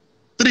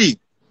 3,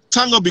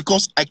 thank God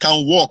because I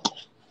can walk.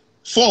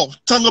 4,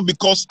 thank God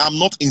because I'm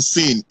not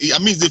insane. I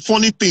mean, it's a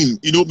funny thing,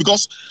 you know,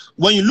 because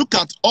when you look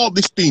at all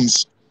these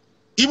things,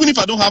 even if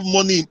I don't have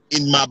money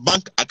in my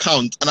bank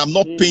account and I'm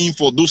not paying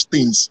for those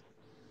things,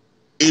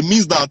 it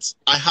means that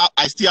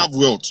I still have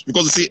wealth,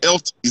 because they say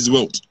health is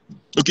wealth.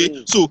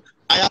 Okay, so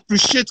I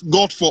appreciate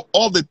God for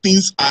all the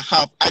things I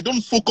have. I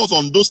don't focus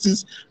on those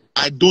things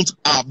I don't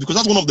have, because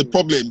that's one of the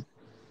problems.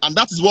 And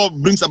that is what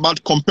brings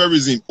about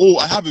comparison. Oh,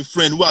 I have a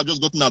friend who have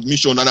just gotten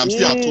admission and I'm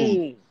still at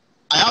home.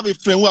 I have a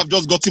friend who have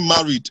just gotten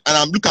married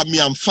and look at me,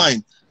 I'm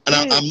fine. And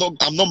I'm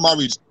not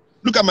married.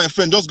 Look at my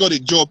friend, just got a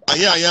job. And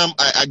here I am,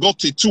 I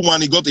got a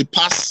 2-1, he got a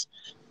pass.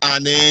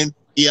 And then,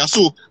 yeah,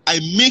 so I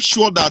make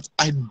sure that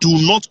I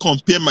do not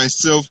compare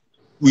myself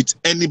with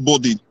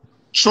anybody.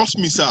 Trust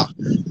me, sir.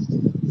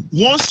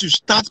 Once you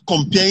start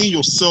comparing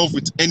yourself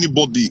with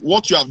anybody,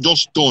 what you have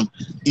just done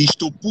is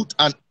to put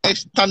an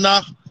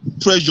external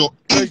pressure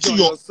into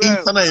your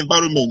internal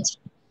environment.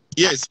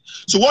 Yes.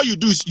 So what you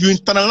do is you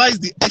internalize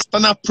the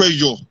external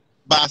pressure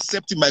by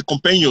accepting, by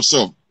comparing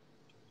yourself.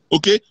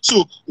 Okay.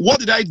 So what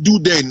did I do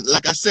then?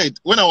 Like I said,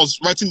 when I was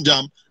writing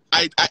down,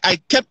 I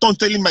kept on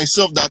telling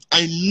myself that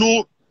I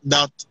know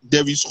that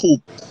there is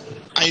hope.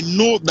 I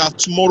know that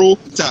tomorrow,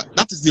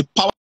 that is the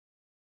power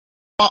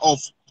of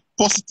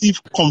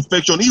positive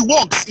confession. It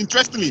works,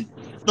 interestingly.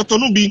 Dr.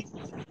 Nubi,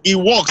 it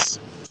works.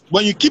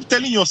 When you keep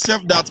telling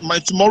yourself that my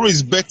tomorrow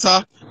is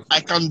better, I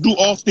can do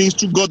all things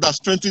through God that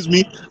strengthens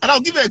me. And I'll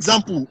give you an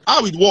example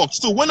how it works.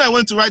 So when I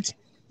went to write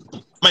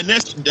my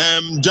next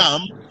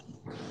jam,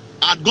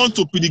 I'd gone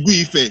to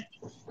Pidigui Ife.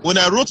 When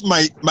I wrote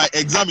my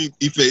exam in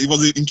Ife, it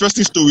was an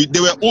interesting story.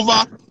 There were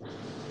over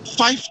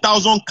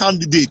 5,000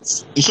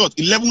 candidates. In short,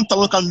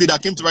 11,000 candidates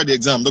that came to write the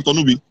exam, Dr.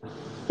 Nubi.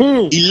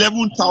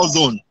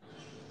 11,000.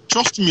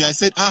 Trust me, I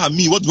said,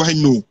 me, what do I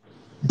know?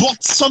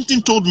 But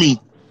something told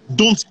me,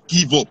 don't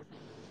give up.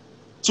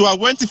 So I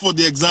went in for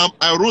the exam.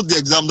 I wrote the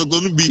exam.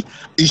 Dr. Nubi,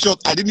 in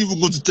short, I didn't even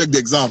go to check the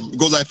exam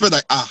because I felt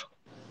like,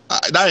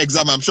 that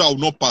exam, I'm sure I will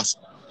not pass.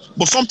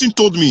 But something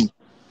told me,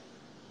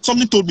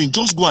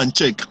 just go and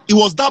check. It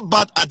was that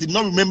bad, I did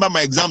not remember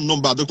my exam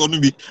number, Dr.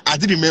 Nubi. I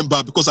didn't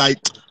remember because I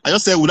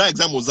just said, well, that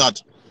exam was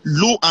that.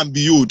 Lo and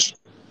behold,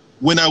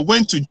 when I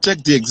went to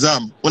check the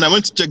exam, when I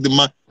went to check the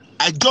mark,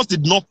 I just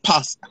did not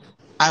pass.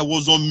 I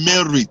was on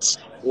merit.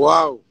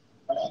 Wow.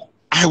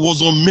 I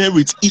was on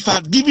merit. If I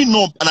had given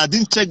up and I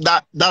didn't check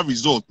that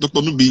result,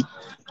 Dr. Nubi,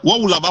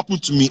 what would have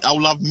happened to me? I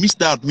would have missed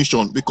that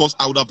admission because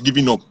I would have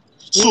given up.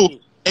 So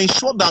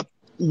ensure that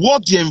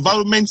what the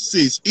environment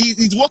says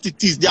is what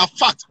it is. They are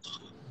facts.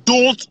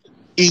 Don't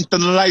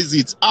internalize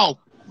it. How?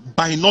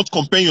 By not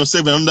comparing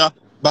yourself with another,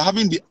 by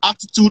having the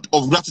attitude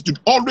of gratitude.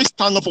 Always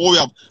stand up for what you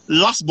have.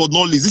 Last but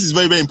not least, this is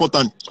very, very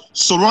important.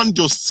 Surround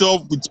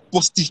yourself with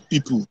positive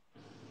people.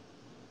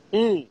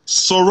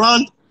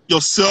 Surround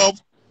yourself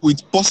with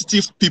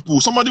positive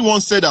people. Somebody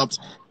once said that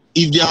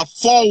if there are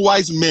 4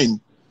 wise men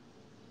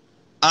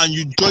and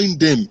you join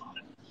them,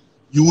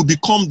 you will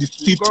become the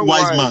 5th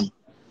wise man.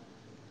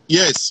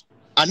 Yes.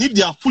 And if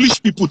there are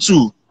foolish people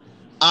too,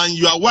 and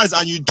you are wise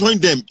and you join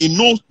them, in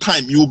no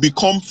time you will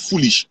become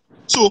foolish.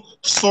 So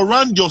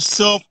surround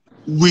yourself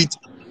with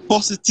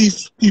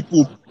positive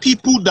people,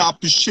 people that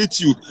appreciate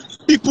you,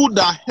 people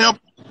that help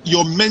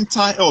your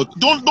mental health.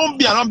 Don't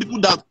be around people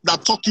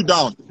that talk you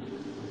down.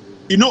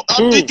 You know,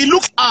 it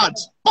looks hard,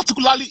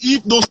 particularly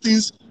if those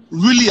things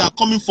really are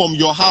coming from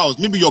your house,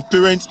 maybe your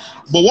parents.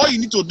 But what you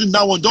need to do in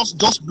that one,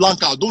 just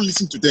blank out. Don't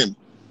listen to them.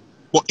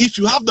 But if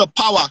you have the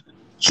power,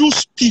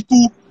 choose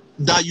people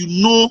that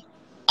you know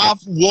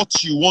have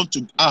what you want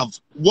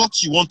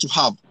to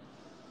have,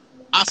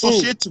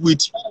 Associate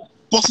with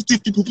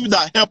positive people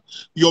that help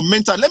your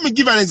mental. Let me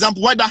give an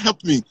example why that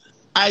helped me.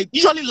 I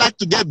usually like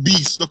to get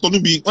B's, Dr.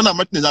 Nubi. When I'm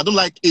writing, I don't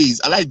like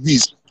A's. I like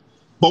B's.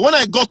 But when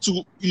I got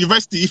to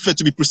University Ife,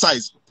 to be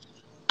precise,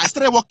 I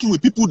started working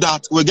with people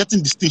that were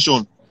getting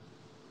distinction.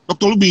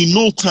 Dr. Nubi, in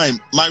no time,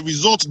 my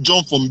results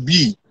jumped from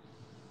B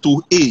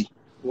to A.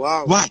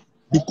 Wow. Why?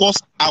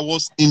 because I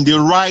was in the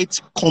right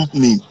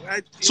company.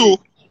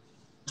 So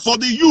for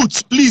the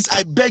youth, please,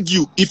 I beg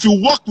you, if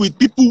you work with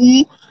people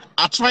who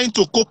are trying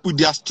to cope with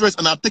their stress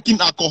and are taking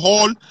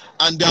alcohol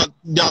and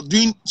they are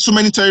doing so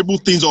many terrible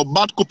things or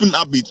bad coping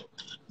habits,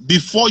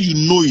 before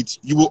you know it,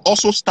 you will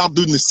also start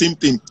doing the same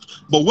thing.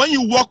 But when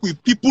you work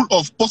with people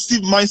of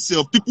positive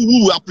mindset, people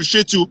who will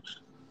appreciate you,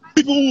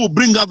 people who will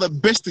bring out the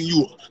best in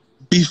you,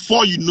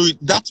 before you know it,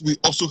 that will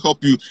also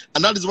help you.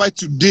 And that is why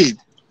today,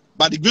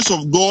 by the grace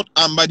of God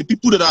and by the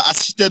people that I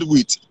assisted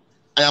with,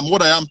 I am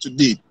what I am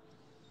today.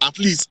 At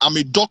least I'm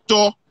a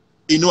doctor.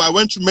 You know, I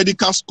went to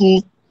medical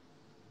school,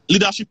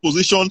 leadership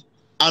position,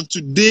 and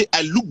today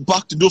I look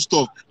back to those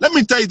stuff. Let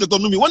me tell you, Dr.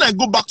 Numi, when I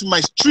go back to my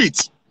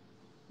street,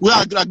 where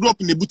I grew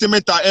up in the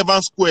Butemeta,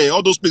 Evans Square,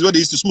 all those places where they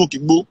used to smoke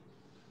Igbo,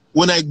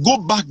 when I go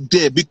back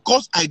there,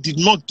 because I did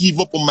not give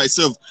up on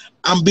myself,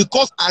 and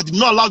because I did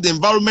not allow the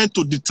environment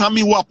to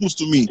determine what happens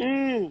to me.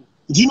 Do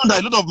you know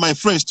that a lot of my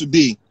friends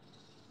today,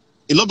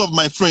 a lot of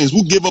my friends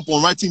who gave up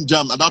on writing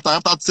jam at that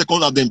time, after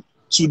second of them,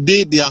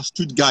 today they are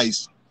street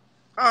guys.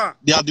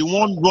 They are the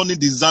one running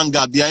the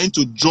Zanga. They are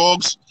into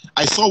drugs.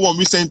 I saw one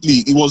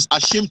recently. He was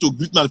ashamed to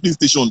greet me at the police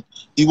station.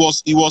 I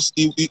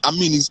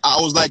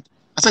was like,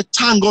 I said,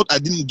 thank God I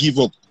didn't give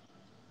up.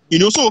 You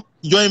know, so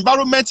your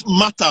environment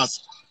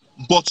matters,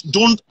 but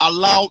don't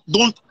allow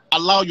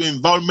your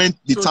environment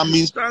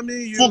determine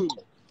you.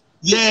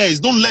 Yes,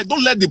 don't let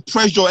the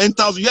pressure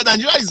enter you. Yeah,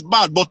 Nigeria is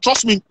bad, but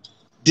trust me,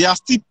 there are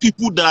still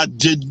people that are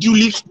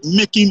genuinely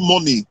making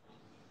money.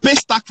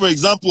 Paystack, for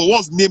example,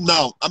 what's the name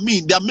now? I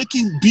mean, they are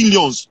making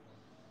billions.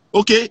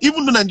 Okay,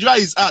 even though Nigeria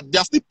is hard, there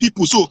are still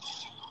people. So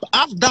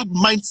have that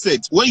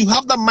mindset. When you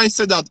have that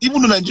mindset that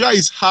even though Nigeria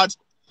is hard,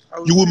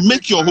 you will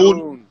make your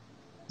own.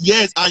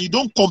 Yes, and you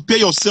don't compare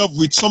yourself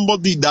with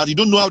somebody that you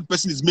don't know how the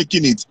person is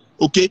making it.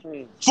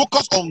 Okay,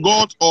 focus on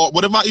God or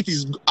whatever, if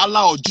it's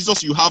Allah or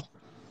Jesus you have.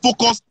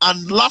 Focus,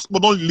 and last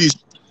but not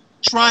least,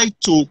 try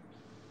to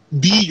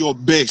be your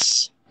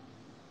best.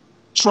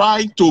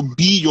 Try to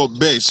be your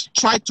best.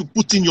 Try to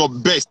put in your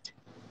best.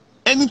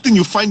 Anything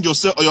you find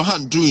yourself or your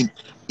hand doing,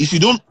 if you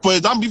don't, for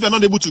example, if you're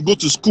not able to go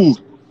to school,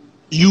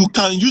 you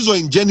can use your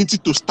ingenuity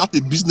to start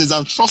a business,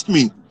 and trust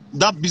me,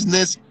 that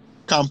business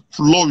can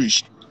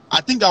flourish. I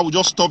think I will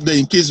just stop there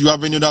in case you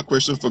have any other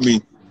question for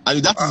me.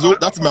 And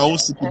that's my own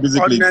secret,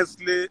 basically.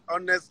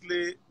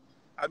 Honestly,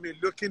 I mean,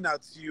 looking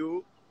at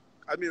you,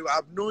 I mean,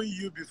 I've known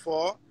you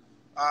before,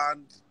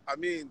 and I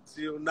mean,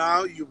 till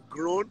now you've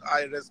grown.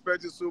 I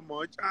respect you so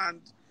much.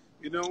 And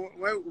you know,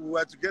 when we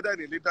were together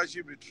in a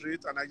leadership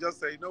retreat, and I just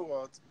said, you know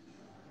what,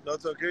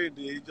 Dr.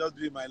 Okerinde, just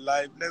be my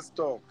life. Let's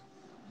talk.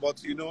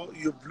 But you know,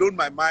 you've blown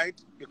my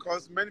mind,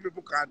 because many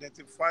people can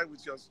identify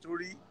with your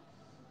story.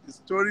 The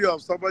story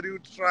of somebody who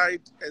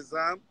tried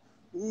exam,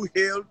 who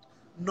hailed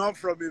not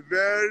from a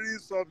very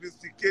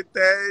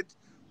sophisticated,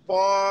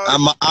 but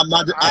I'm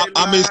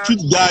a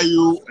street guy,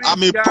 you.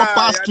 I'm a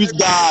proper street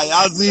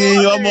guy. As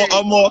in,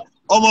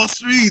 I'm a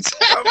street.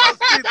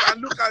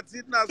 And look at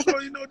it now. So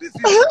you know, this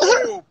is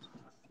hope.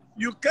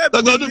 You kept.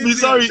 Let me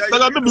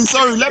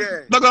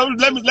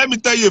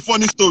tell you a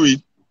funny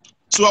story.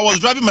 So I was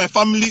driving my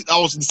family. I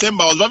was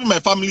driving my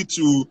family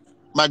to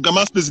my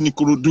grandma's place in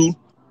Ikorodu.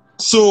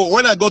 So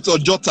when I got to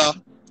Ojota,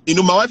 you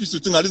know, my wife used to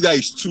think that this guy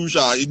is too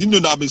shy. He didn't know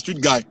that I'm a street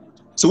guy.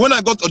 So when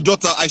I got to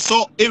Ojota, I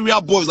saw area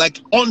boys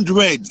like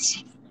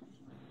hundreds.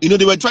 You know,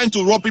 they were trying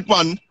to rob people,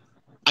 and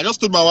I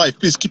just told my wife,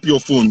 please keep your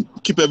phone,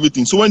 keep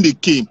everything. So when they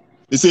came,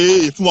 they say,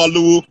 hey,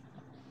 Fumalo.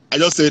 I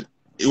just said,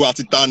 and when I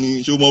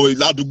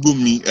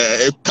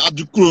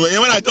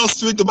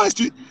just went to my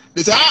street,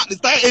 they said, they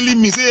started hailing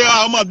me, say,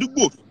 I'm a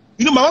Dugbo.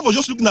 You know, my wife was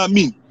just looking at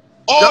me.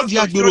 All the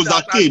Agberos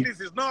that came.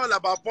 It's not all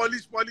about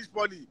polish. Forget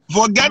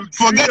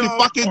the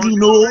packaging, you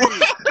know.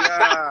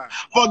 Yeah.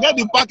 Forget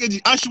the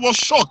packaging. And she was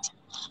shocked.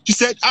 She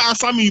said,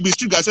 Sammy, you be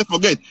street guy. I said,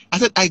 forget. I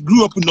said, I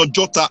grew up in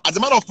Ojota. As a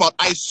matter of fact,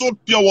 I sold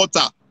pure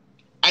water.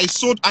 I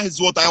sold ice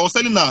water. I was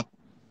telling her,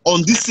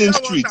 on this same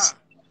street,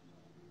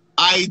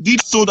 I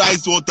did sold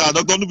ice water.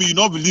 Dr. Nubi, you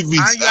don't believe it.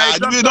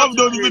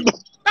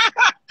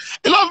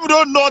 You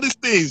don't know these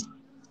things.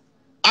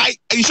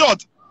 In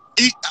short,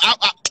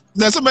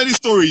 there's so many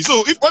stories.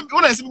 So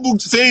when I see people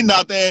saying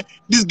that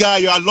this guy,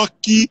 you are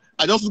lucky,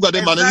 I just look at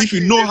them, and if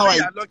you know how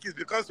you are lucky, it's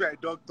because you are a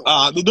doctor.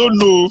 They don't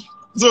know.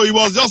 So it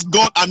was just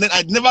God, and then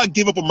I never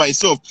gave up on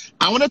myself.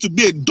 I wanted to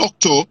be a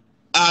doctor,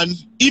 and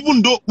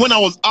even though when I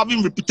was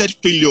having repeated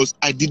failures,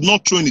 I did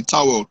not throw in the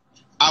towel.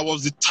 I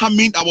was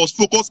determined, I was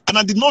focused, and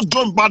I did not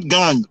join bad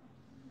gang.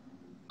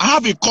 I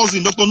have a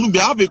cousin, Dr. Nubi,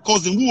 I have a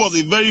cousin who was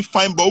a very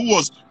fine boy, who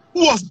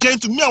was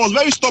gentle. Me, I was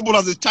very stubborn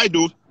as a child,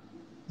 though.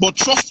 But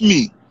trust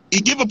me, he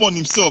gave up on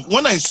himself.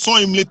 When I saw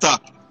him later,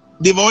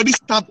 they've already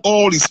stabbed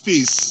all his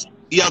face.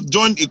 He had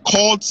joined a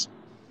cult,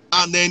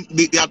 and then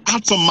they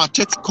had some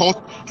machete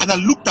cult, and I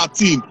looked at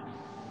him,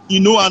 you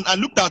know, and I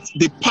looked at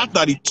the part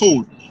that he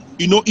told.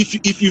 You know, if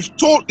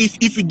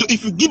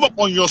you give up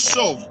on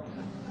yourself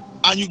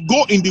and you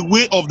go in the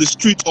way of the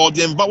street or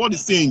the environment, what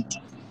is saying,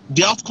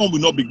 the outcome will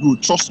not be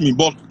good. Trust me.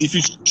 But if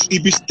you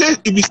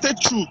stay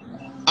true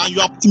and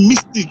you're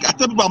optimistic, I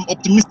tell people I'm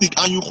optimistic,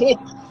 and you hope,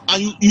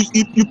 and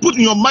you put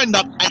in your mind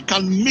that I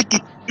can make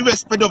it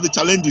irrespective of the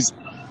challenges,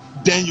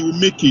 then you will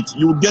make it.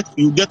 You will get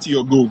to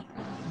your goal.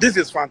 This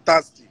is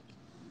fantastic.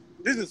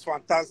 This is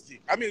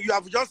fantastic. I mean, you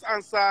have just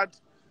answered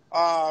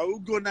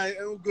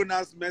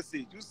Ugona's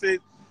message. You said,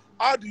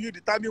 how do you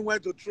determine when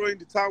to throw in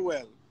the towel?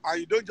 And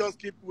you don't just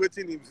keep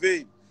waiting in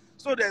vain.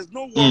 So there's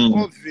no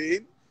work of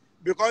vain,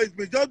 because it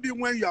may just be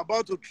when you're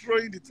about to throw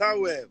in the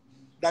towel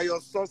that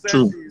your success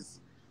is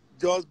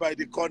just by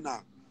the corner.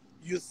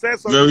 You said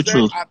something. Very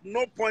true. At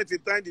no point in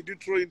time did you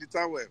throw in the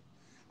towel.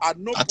 At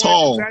no At point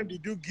all. in time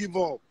did you give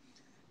up.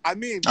 I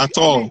mean, at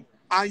all.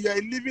 And you're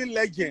a living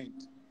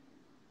legend.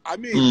 I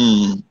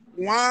mean,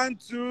 1,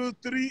 2,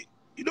 3.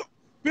 You know,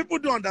 people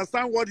don't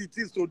understand what it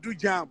is to do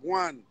jump.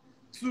 1,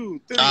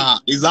 2, 3.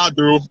 Is that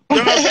true?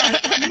 You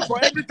know,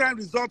 for every time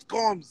result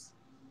comes,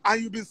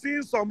 and you'll be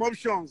seeing some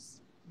options.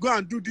 Go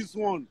and do this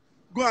one.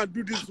 Go and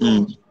do this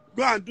one.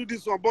 Go and do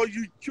this one. But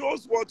you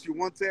chose what you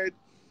wanted.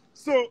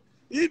 So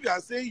if you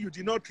are saying you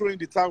did not throw in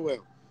the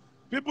towel,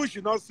 people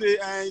should not say,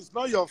 it's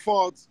not your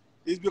fault.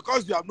 It's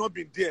because you have not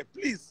been there.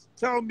 Please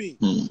tell me.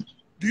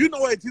 Do you know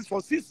what it is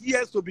for 6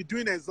 years to be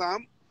doing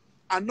exam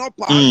and not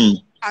pass,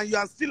 and you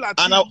are still at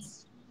it?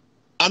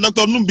 And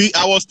Dr. Numbi,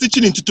 I was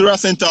teaching in tutorial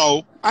center.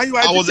 And you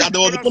are teaching in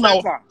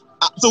tutorial center.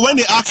 So when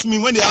they ask me,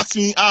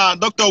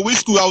 Doctor, which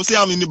school? I will say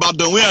I'm in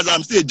Ibadan, whereas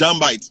I'm still a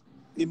jambite.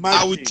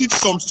 I will teach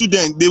some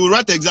students. They will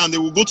write exam. They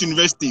will go to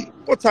university.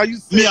 What are you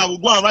saying? Me, I will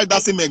go and write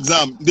that same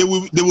exam. They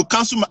will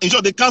cancel. In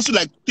short, they cancel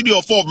like 3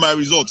 or 4 of my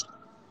results.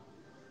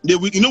 They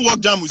will, you know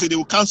what jam we say? They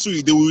will cancel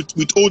it. They will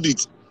withhold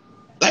it.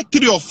 Like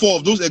 3 or 4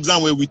 of those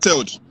exams were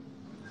withheld.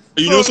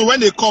 You know, so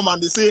when they come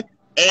and they say,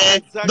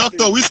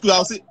 Doctor, which school?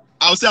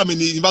 I'll say I'm in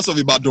the University of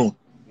Ibadan.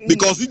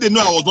 Because if they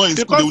know I was not in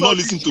school, they will not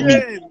listen to me.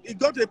 It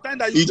got a time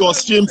that it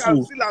was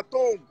shameful. Still at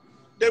home.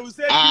 They will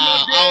say,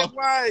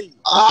 why?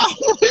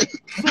 So,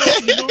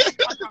 you know,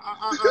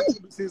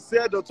 to be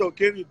sincere, Dr.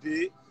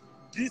 Okerinde,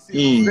 this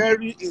is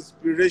very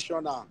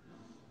inspirational.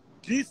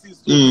 This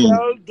is to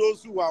tell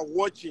those who are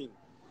watching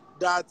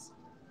that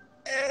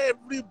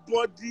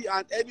everybody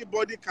and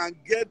anybody can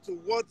get to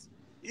what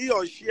he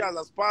or she has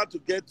aspired to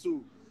get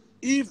to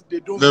if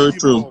they don't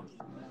give up.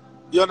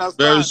 You understand?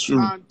 Very true.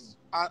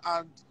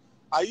 And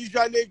I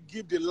usually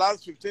give the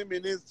last 15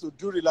 minutes to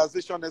do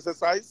relaxation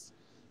exercise.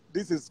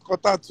 This is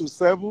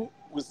 6:45.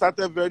 We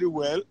started very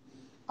well.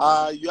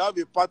 You have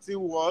a parting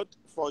word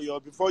for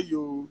your before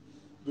you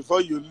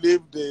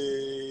leave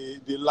the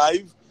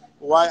live.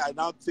 Why I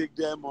now take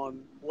them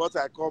on what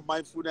I call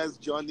mindfulness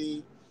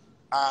journey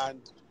and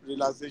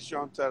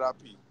relaxation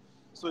therapy.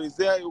 So is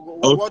there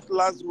what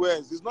last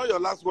words? It's not your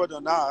last word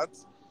on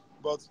earth,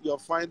 but your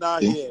final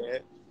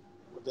here.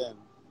 Then.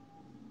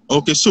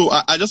 Okay, so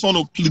I just want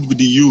to plead with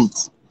the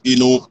youth. You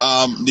know,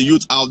 the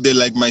youth out there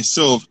like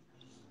myself.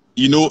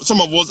 You know, some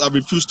of us have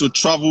refused to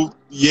travel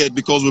yet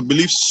because we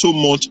believe so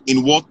much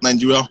in what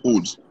Nigeria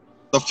holds.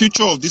 The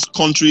future of this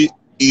country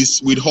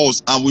is with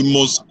us, and we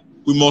must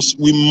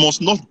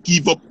not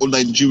give up on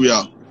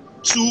Nigeria.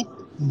 2,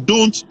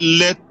 don't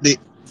let the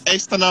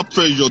external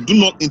pressure, do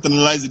not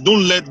internalize it.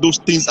 Don't let those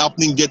things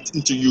happening get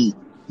into you.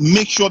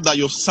 Make sure that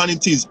your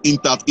sanity is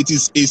intact. It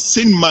is a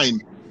sane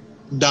mind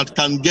that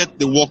can get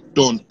the work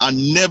done,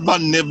 and never,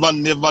 never,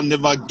 never,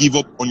 never give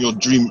up on your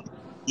dream.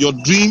 Your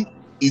dream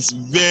is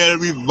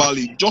very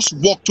valid. Just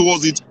work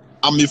towards it,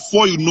 and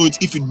before you know it,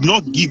 if you do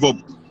not give up,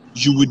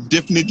 you will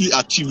definitely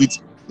achieve it.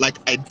 Like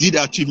I did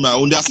achieve my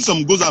own. There are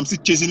some goals I'm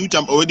still chasing, which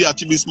I'm already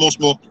achieving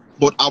small,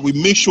 but I will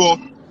make sure,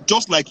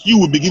 just like you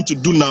will begin to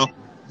do now,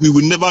 we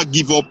will never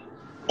give up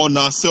on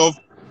ourselves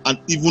and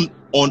even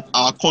on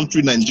our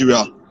country,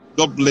 Nigeria.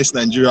 God bless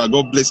Nigeria.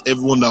 God bless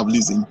everyone that have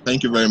listened.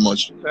 Thank you very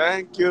much.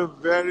 Thank you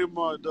very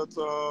much,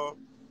 Dr.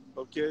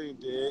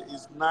 Okerinde.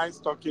 It's nice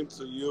talking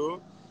to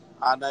you.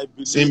 And I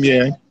believe... Same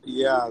here.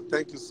 Yeah,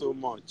 thank you so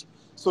much.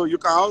 So you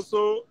can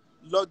also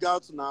log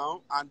out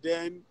now, and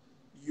then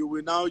you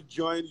will now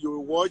join, you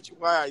will watch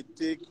while I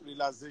take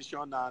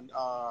relaxation and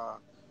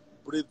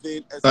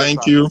breathing exercise.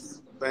 Thank you.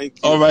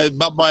 Thank you. All right.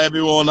 Bye-bye,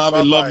 everyone. Have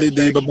a lovely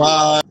day.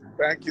 Bye-bye.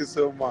 Thank you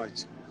so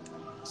much.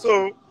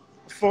 So,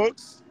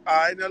 folks,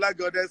 Enola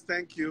Goddess,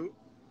 thank you.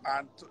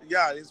 And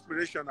yeah,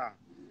 inspirational.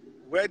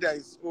 Where there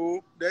is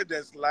hope,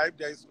 there's life,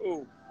 there is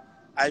hope.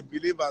 I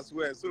believe as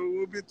well. So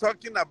we'll be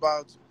talking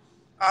about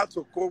how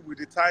to cope with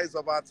the ties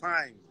of our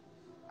time.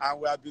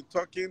 And we have been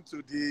talking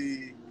to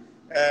the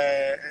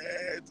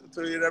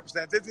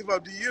representative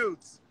of the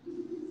youth.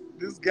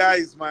 This guy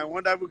is my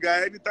wonderful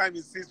guy. Anytime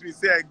he sees me, he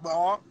say,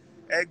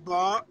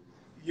 Egbon,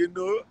 you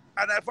know.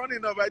 And I found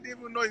enough, I didn't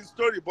even know his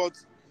story, but,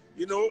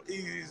 you know,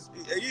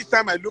 each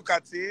time I look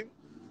at him,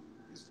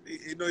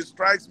 you know, it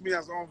strikes me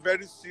as someone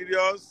very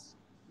serious,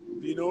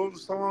 you know,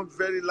 someone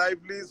very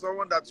lively,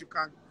 someone that you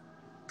can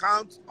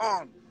count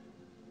on.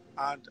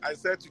 And I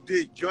said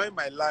today, join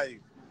my life.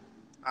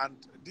 And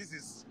this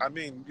is, I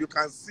mean, you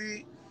can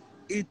see,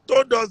 he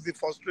told us the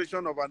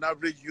frustration of an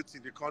average youth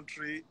in the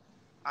country,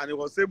 and he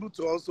was able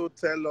to also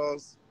tell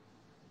us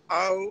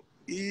how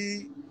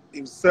he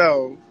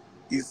himself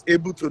is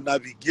able to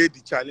navigate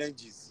the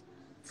challenges.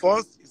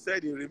 First, he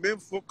said he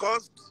remained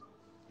focused,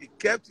 he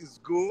kept his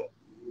goal,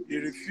 he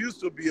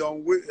refused to be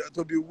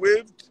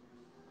waved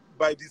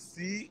by the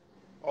sea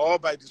or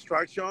by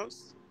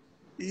distractions.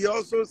 He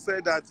also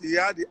said that he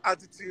has the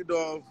attitude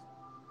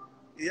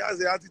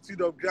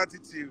of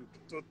gratitude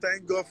to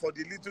thank God for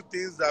the little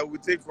things that we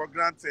take for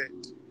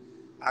granted.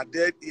 And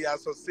then he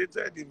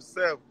associated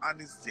himself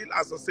and is still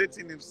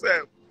associating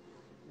himself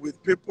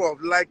with people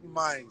of like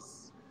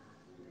minds.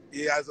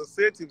 He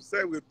associates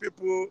himself with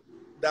people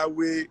that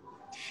will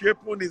shape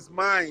his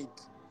mind,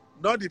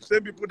 not the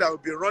same people that will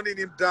be running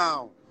him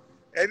down.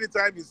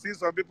 Anytime you see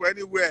some people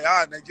anywhere,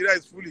 Nigeria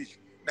is foolish,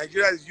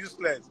 Nigeria is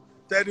useless,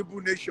 terrible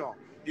nation,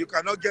 you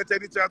cannot get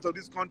anything out of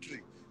this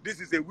country,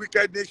 this is a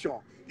wicked nation,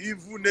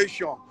 evil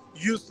nation,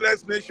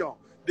 useless nation,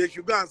 they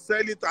should go and sell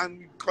it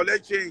and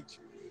collect change.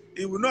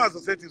 He will not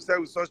associate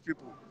himself with such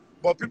people.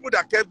 But people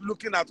that kept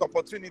looking at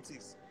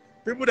opportunities,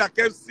 people that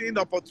kept seeing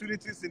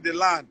opportunities in the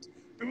land,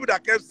 people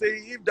that kept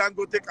saying, if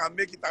Dangote can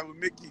make it, I will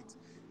make it.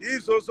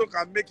 If also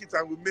can make it,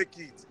 I will make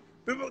it.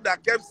 People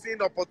that kept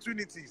seeing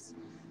opportunities,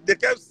 they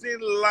kept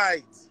seeing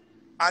light,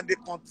 and they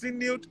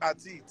continued at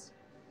it.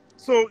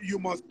 So you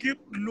must keep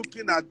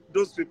looking at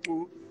those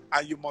people,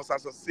 and you must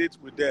associate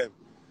with them.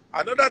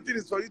 Another thing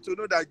is for you to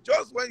know that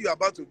just when you're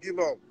about to give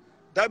up,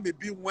 that may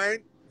be when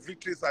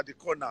victory is at the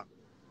corner.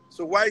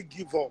 So why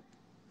give up?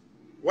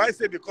 Why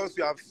say because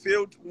you have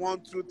failed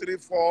 1, 2, 3,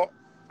 4,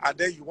 and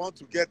then you want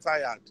to get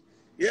tired?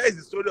 Here is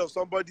the story of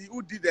somebody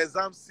who did the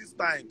exam 6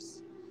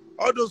 times.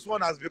 All those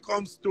one has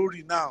become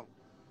story now.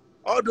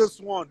 All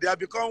those one, they have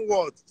become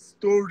what?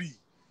 Story.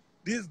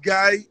 This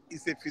guy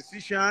is a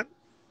physician.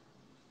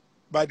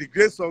 By the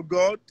grace of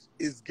God,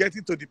 is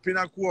getting to the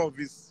pinnacle of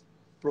his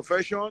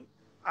profession,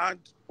 and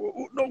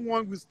no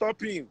one will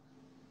stop him.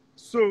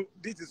 So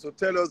this is to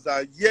tell us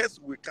that yes,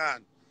 we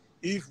can,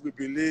 if we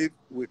believe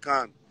we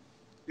can.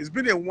 It's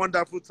been a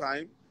wonderful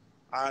time,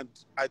 and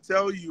I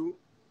tell you,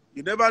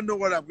 you never know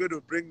what I'm going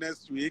to bring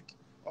next week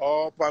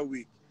or per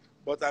week.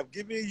 But I've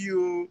given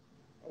you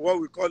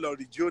what we call a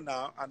region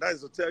now, and that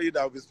is to tell you that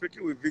I'll be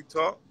speaking with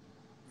Victor.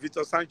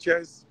 Victor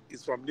Sanchez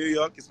is from New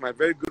York. He's my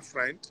very good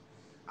friend.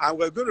 And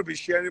we're going to be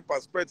sharing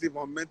perspective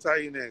on mental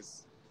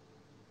illness,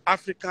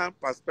 African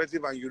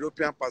perspective and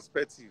European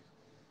perspective.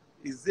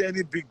 Is there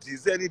any big deal?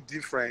 Is there any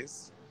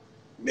difference?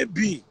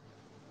 Maybe.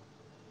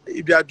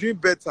 If they are doing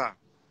better,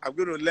 I'm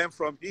going to learn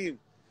from him.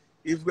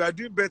 If we are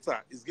doing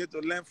better, he's going to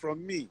learn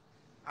from me.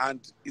 And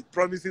it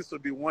promises to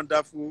be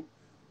wonderful.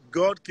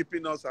 God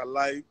keeping us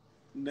alive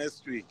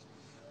next week.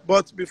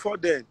 But before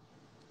then,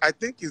 I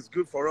think it's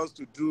good for us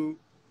to do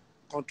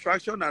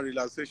contraction and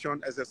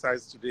relaxation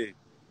exercise today.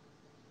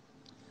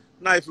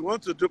 Now, if you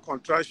want to do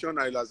contraction and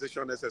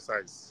relaxation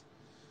exercise,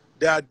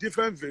 there are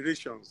different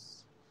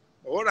variations.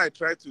 But what I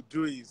try to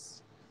do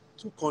is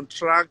to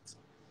contract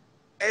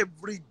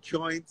every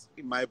joint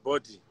in my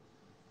body.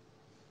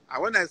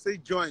 And when I say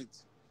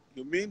joint,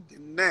 you mean the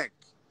neck,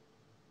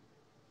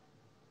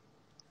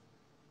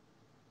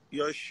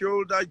 your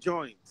shoulder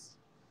joint,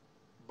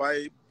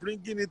 by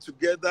bringing it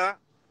together,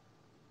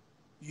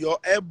 your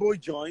elbow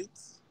joint,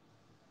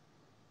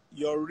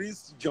 your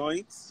wrist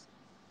joint,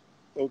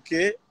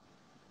 okay,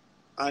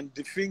 and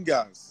the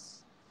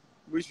fingers,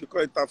 which we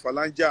call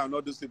interphalangeal and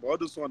all those things, but all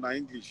those ones are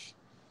English.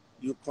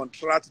 You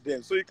contract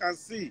them. So you can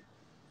see,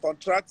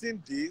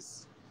 contracting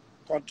this,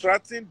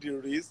 contracting the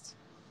wrist,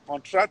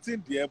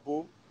 contracting the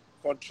elbow,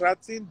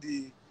 contracting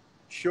the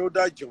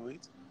shoulder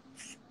joint,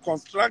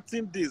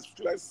 contracting this,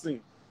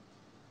 flexing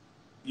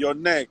your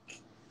neck.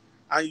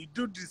 And you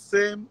do the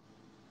same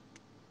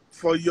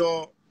for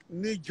your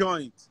knee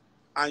joint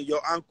and your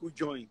ankle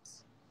joint.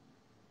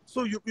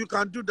 So you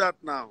can do that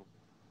now.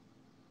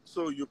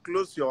 So you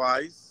close your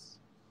eyes.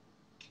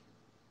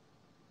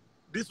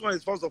 This one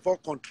is first of all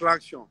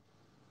contraction.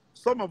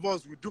 Some of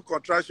us will do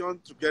contraction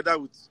together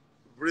with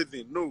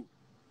breathing. No.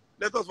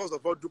 Let us first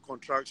of all do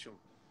contraction.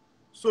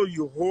 So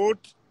you hold,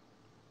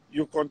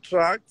 you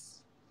contract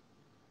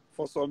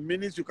for some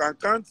minutes. You can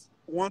count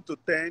 1 to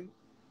 10.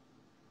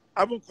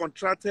 Having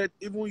contracted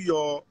even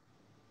your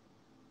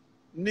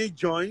knee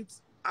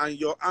joint and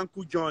your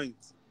ankle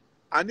joint.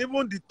 And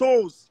even the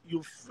toes,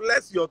 you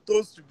flex your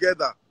toes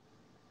together.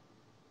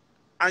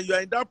 And you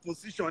are in that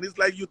position. It's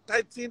like you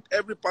tighten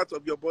every part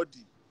of your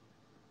body.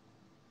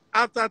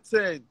 After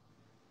 10,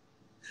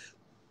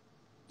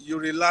 you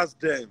relax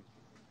them.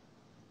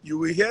 You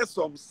will hear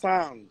some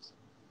sounds.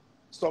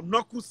 Some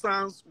knuckle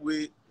sounds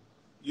will,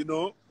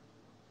 you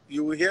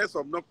will hear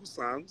some knuckle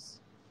sounds.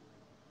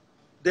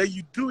 Then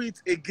you do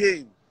it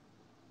again.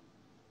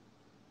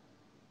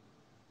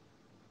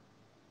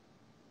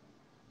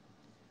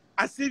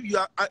 As if you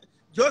are,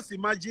 just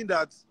imagine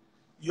that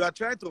you are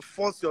trying to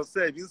force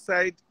yourself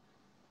inside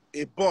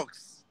a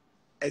box.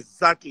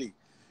 Exactly.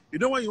 You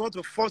know when you want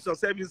to force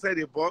yourself inside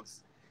a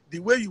box, the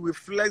way you will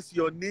flex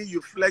your knee,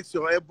 you flex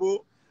your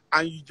elbow,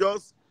 and you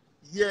just,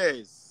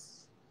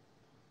 yes.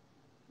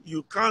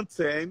 You count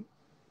 10,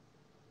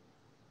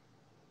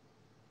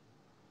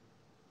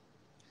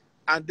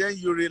 and then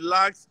you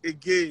relax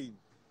again.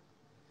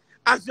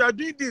 As you are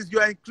doing this, you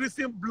are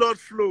increasing blood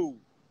flow.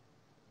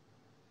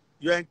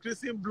 You are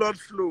increasing blood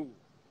flow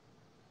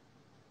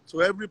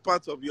to every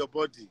part of your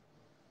body.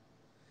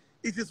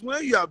 It is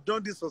when you have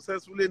done this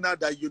successfully now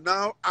that you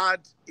now add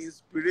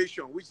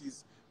inspiration, which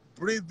is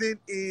breathing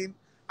in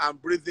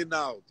and breathing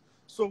out.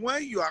 So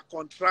when you are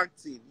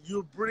contracting,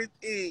 you breathe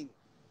in.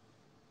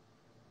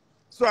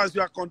 So as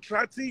you are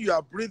contracting, you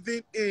are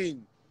breathing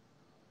in.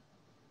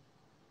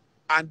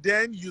 And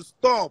then you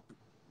stop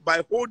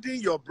by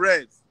holding your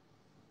breath.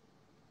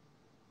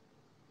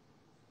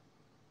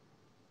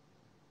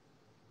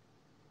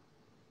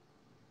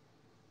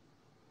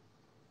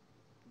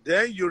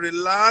 Then you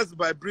relax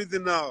by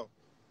breathing out.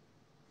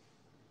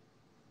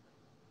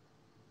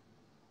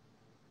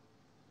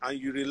 And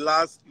you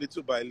relax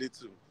little by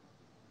little.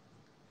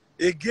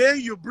 Again,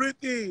 you breathe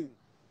in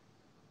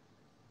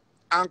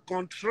and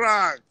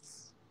contract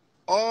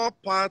all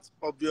parts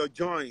of your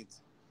joint.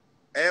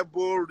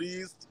 Elbow,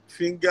 wrist,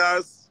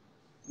 fingers,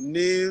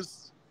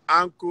 knees,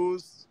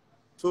 ankles,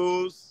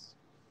 toes.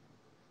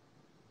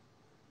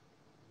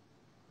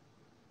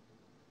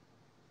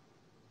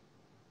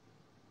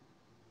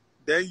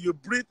 Then you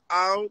breathe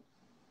out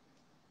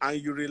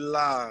and you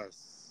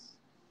relax.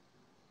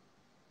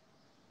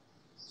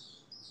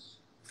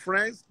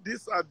 Friends,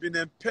 these have been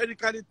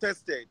empirically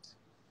tested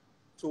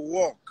to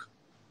work.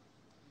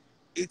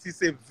 It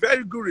is a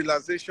very good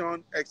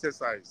relaxation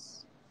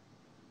exercise.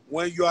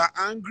 When you are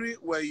angry,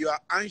 when you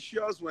are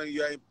anxious, when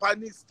you are in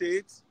panic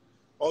state,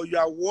 or you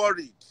are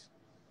worried,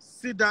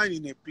 sit down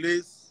in a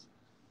place,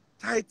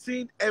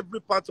 tighten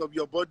every part of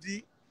your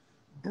body,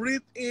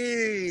 breathe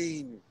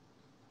in,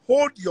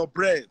 hold your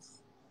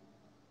breath,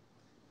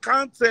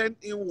 count 10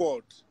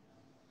 inward,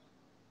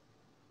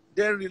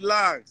 then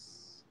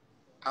relax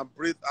and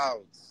breathe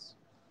out.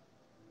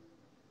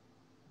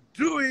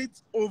 Do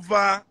it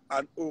over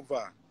and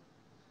over.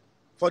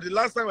 For the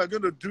last time, we're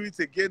going to do it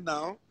again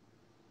now.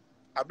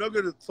 I'm not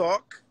going to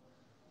talk,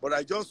 but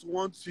I just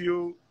want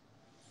you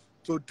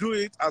to do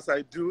it as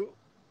I do.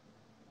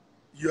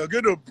 You're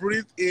going to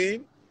breathe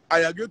in,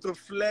 and you're going to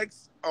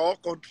flex or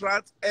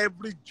contract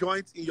every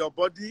joint in your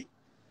body.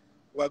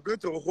 We're going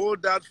to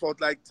hold that for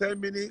like 10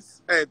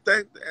 minutes, a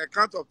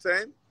count of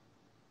 10.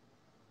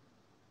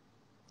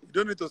 You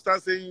don't need to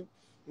start saying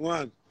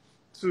 1,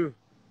 2.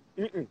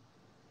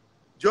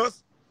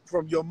 Just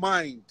from your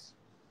mind.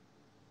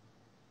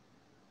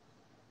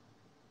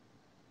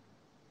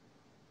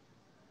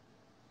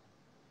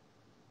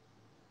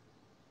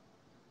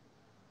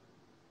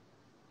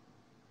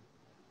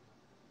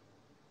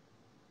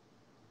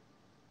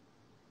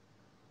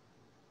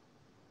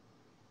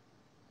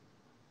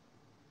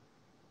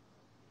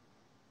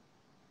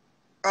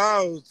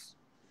 Out.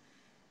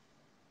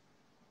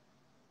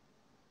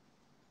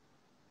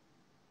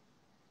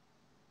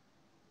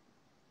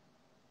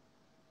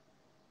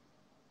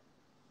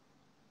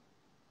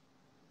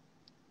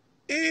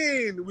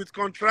 In with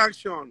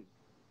contraction.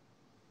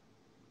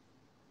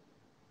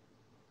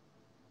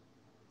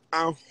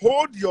 And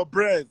hold your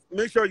breath.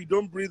 Make sure you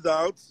don't breathe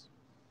out.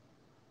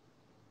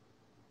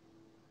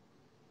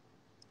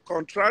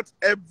 Contract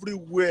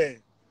everywhere.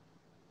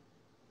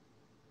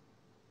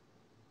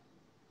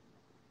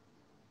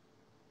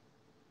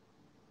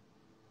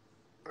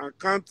 And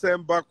count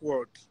 10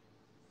 backward.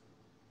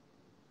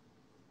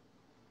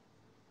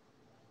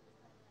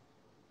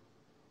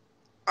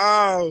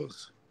 Out.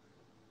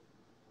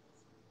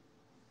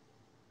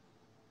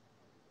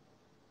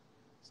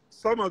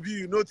 Some of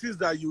you notice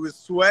that you will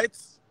sweat.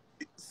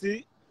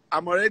 See,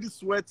 I'm already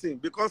sweating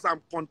because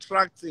I'm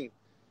contracting.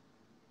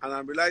 And I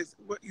realize,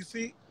 well, you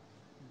see,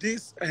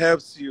 this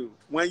helps you.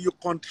 When you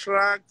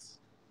contract,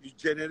 you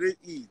generate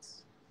it.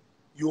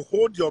 You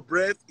hold your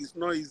breath, it's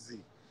not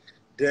easy.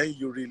 Then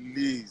you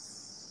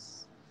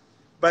release.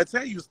 By the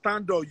time you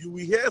stand up, you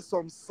will hear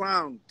some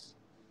sound.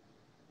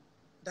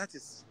 That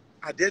is,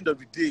 at the end of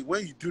the day,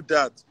 when you do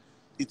that,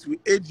 it will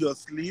aid your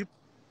sleep.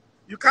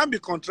 You can't be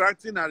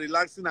contracting and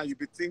relaxing and you'll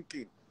be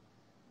thinking.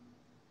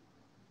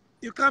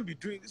 You can't be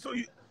doing it.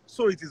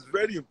 So it is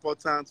very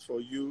important for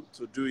you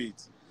to do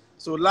it.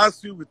 So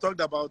last week we talked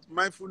about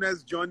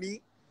mindfulness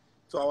journey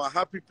to our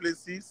happy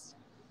places.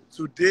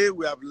 Today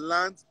we have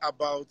learned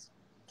about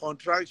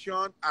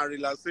contraction and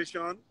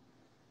relaxation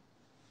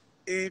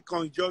in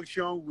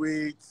conjunction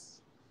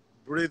with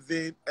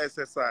breathing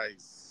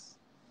exercise.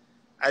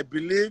 I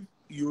believe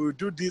you will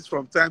do this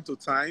from time to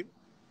time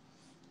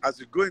as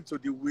you go into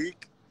the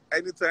week.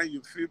 Anytime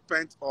you feel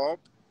pent up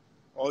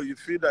or you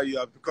feel that you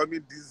are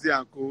becoming dizzy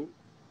and cool,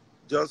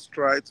 just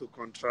try to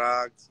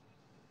contract.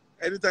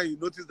 Anytime you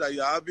notice that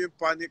you're having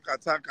panic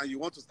attack and you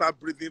want to start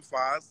breathing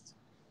fast,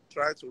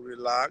 try to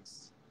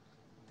relax.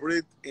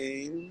 Breathe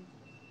in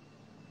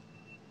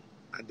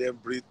and then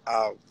breathe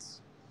out.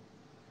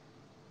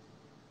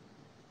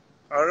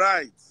 All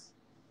right.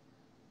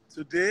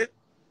 Today,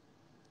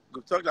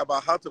 we've talked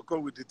about how to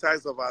cope with the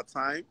tides of our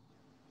time,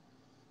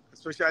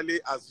 especially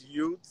as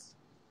youth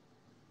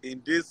in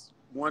this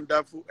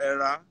wonderful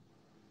era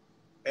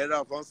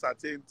of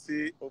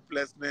uncertainty,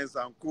 hopelessness,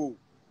 and cool.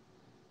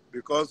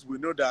 Because we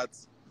know that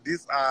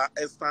these are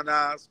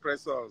external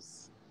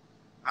stressors.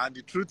 And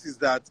the truth is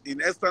that in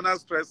external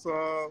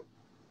stressor,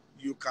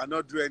 you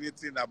cannot do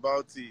anything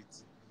about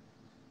it.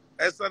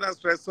 External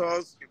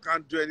stressors, you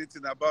can't do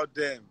anything about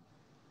them.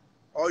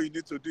 All you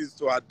need to do is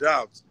to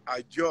adapt,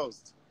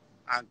 adjust,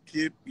 and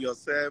keep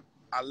yourself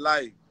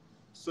alive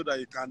so that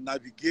you can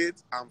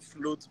navigate and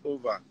float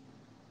over.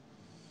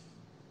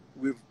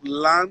 We've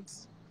learned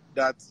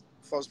that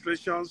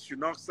frustrations should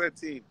not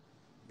set in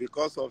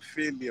because of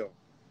failure.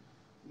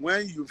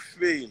 When you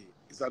fail,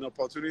 it's an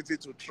opportunity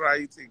to try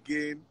it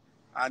again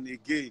and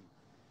again.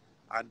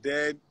 And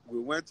then we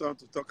went on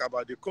to talk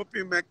about the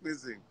coping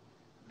mechanism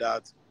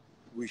that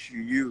we should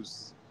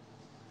use.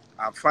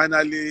 And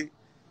finally,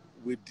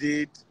 we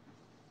did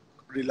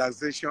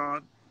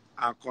relaxation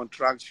and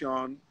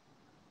contraction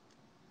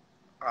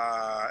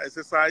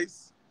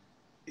exercise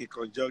in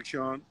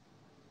conjunction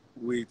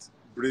with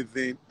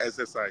breathing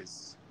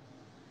exercise.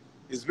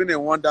 It's been a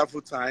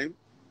wonderful time.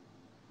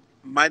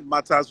 Mind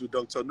Matters with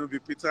Dr. Nubi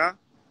Peter.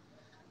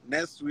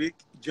 Next week,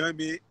 join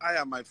me, I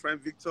and my friend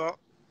Victor,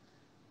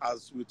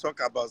 as we talk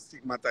about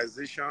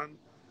stigmatization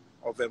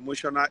of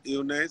emotional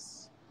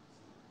illness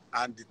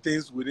and the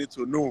things we need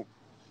to know.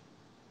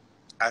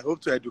 I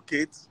hope to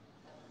educate,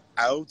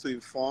 I hope to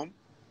inform,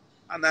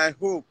 and I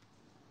hope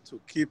to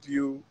keep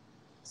you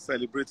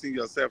celebrating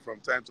yourself from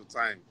time to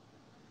time.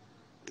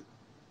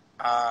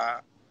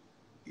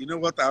 You know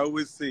what I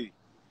always say?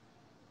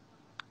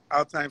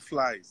 How time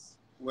flies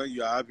when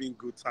you are having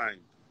good time.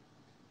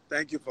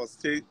 Thank you for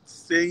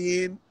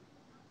staying,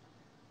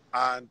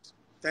 and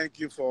thank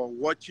you for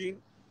watching.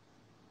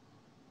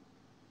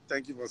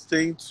 Thank you for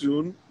staying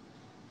tuned.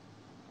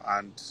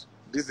 And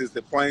this is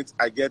the point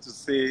I get to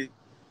say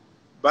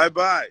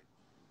bye-bye.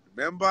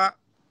 Remember,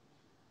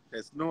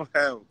 there's no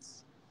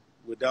health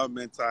without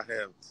mental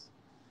health.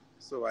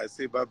 So I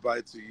say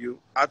bye-bye to you.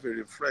 Have a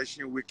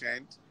refreshing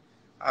weekend.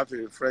 Have a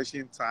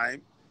refreshing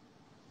time.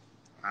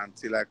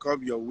 Until I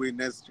come your way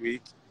next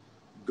week,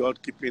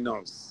 God keeping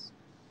us.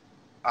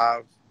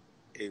 Have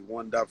a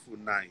wonderful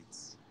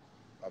night.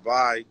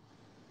 Bye-bye.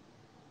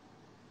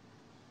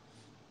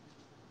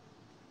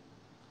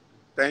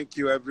 Thank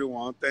you,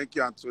 everyone. Thank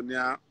you,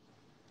 Antonia,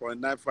 for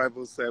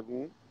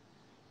 9507.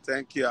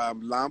 Thank you,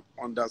 Lamp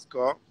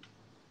 _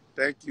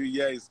 Thank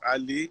you, it's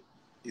Ali.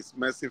 It's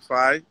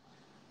Mercify.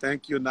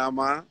 Thank you,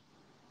 Nama.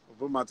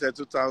 Obumate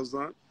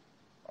 2000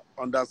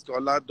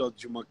 _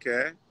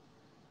 Jumoke.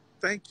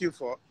 Thank you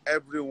for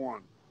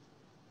everyone.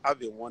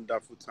 Have a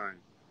wonderful time.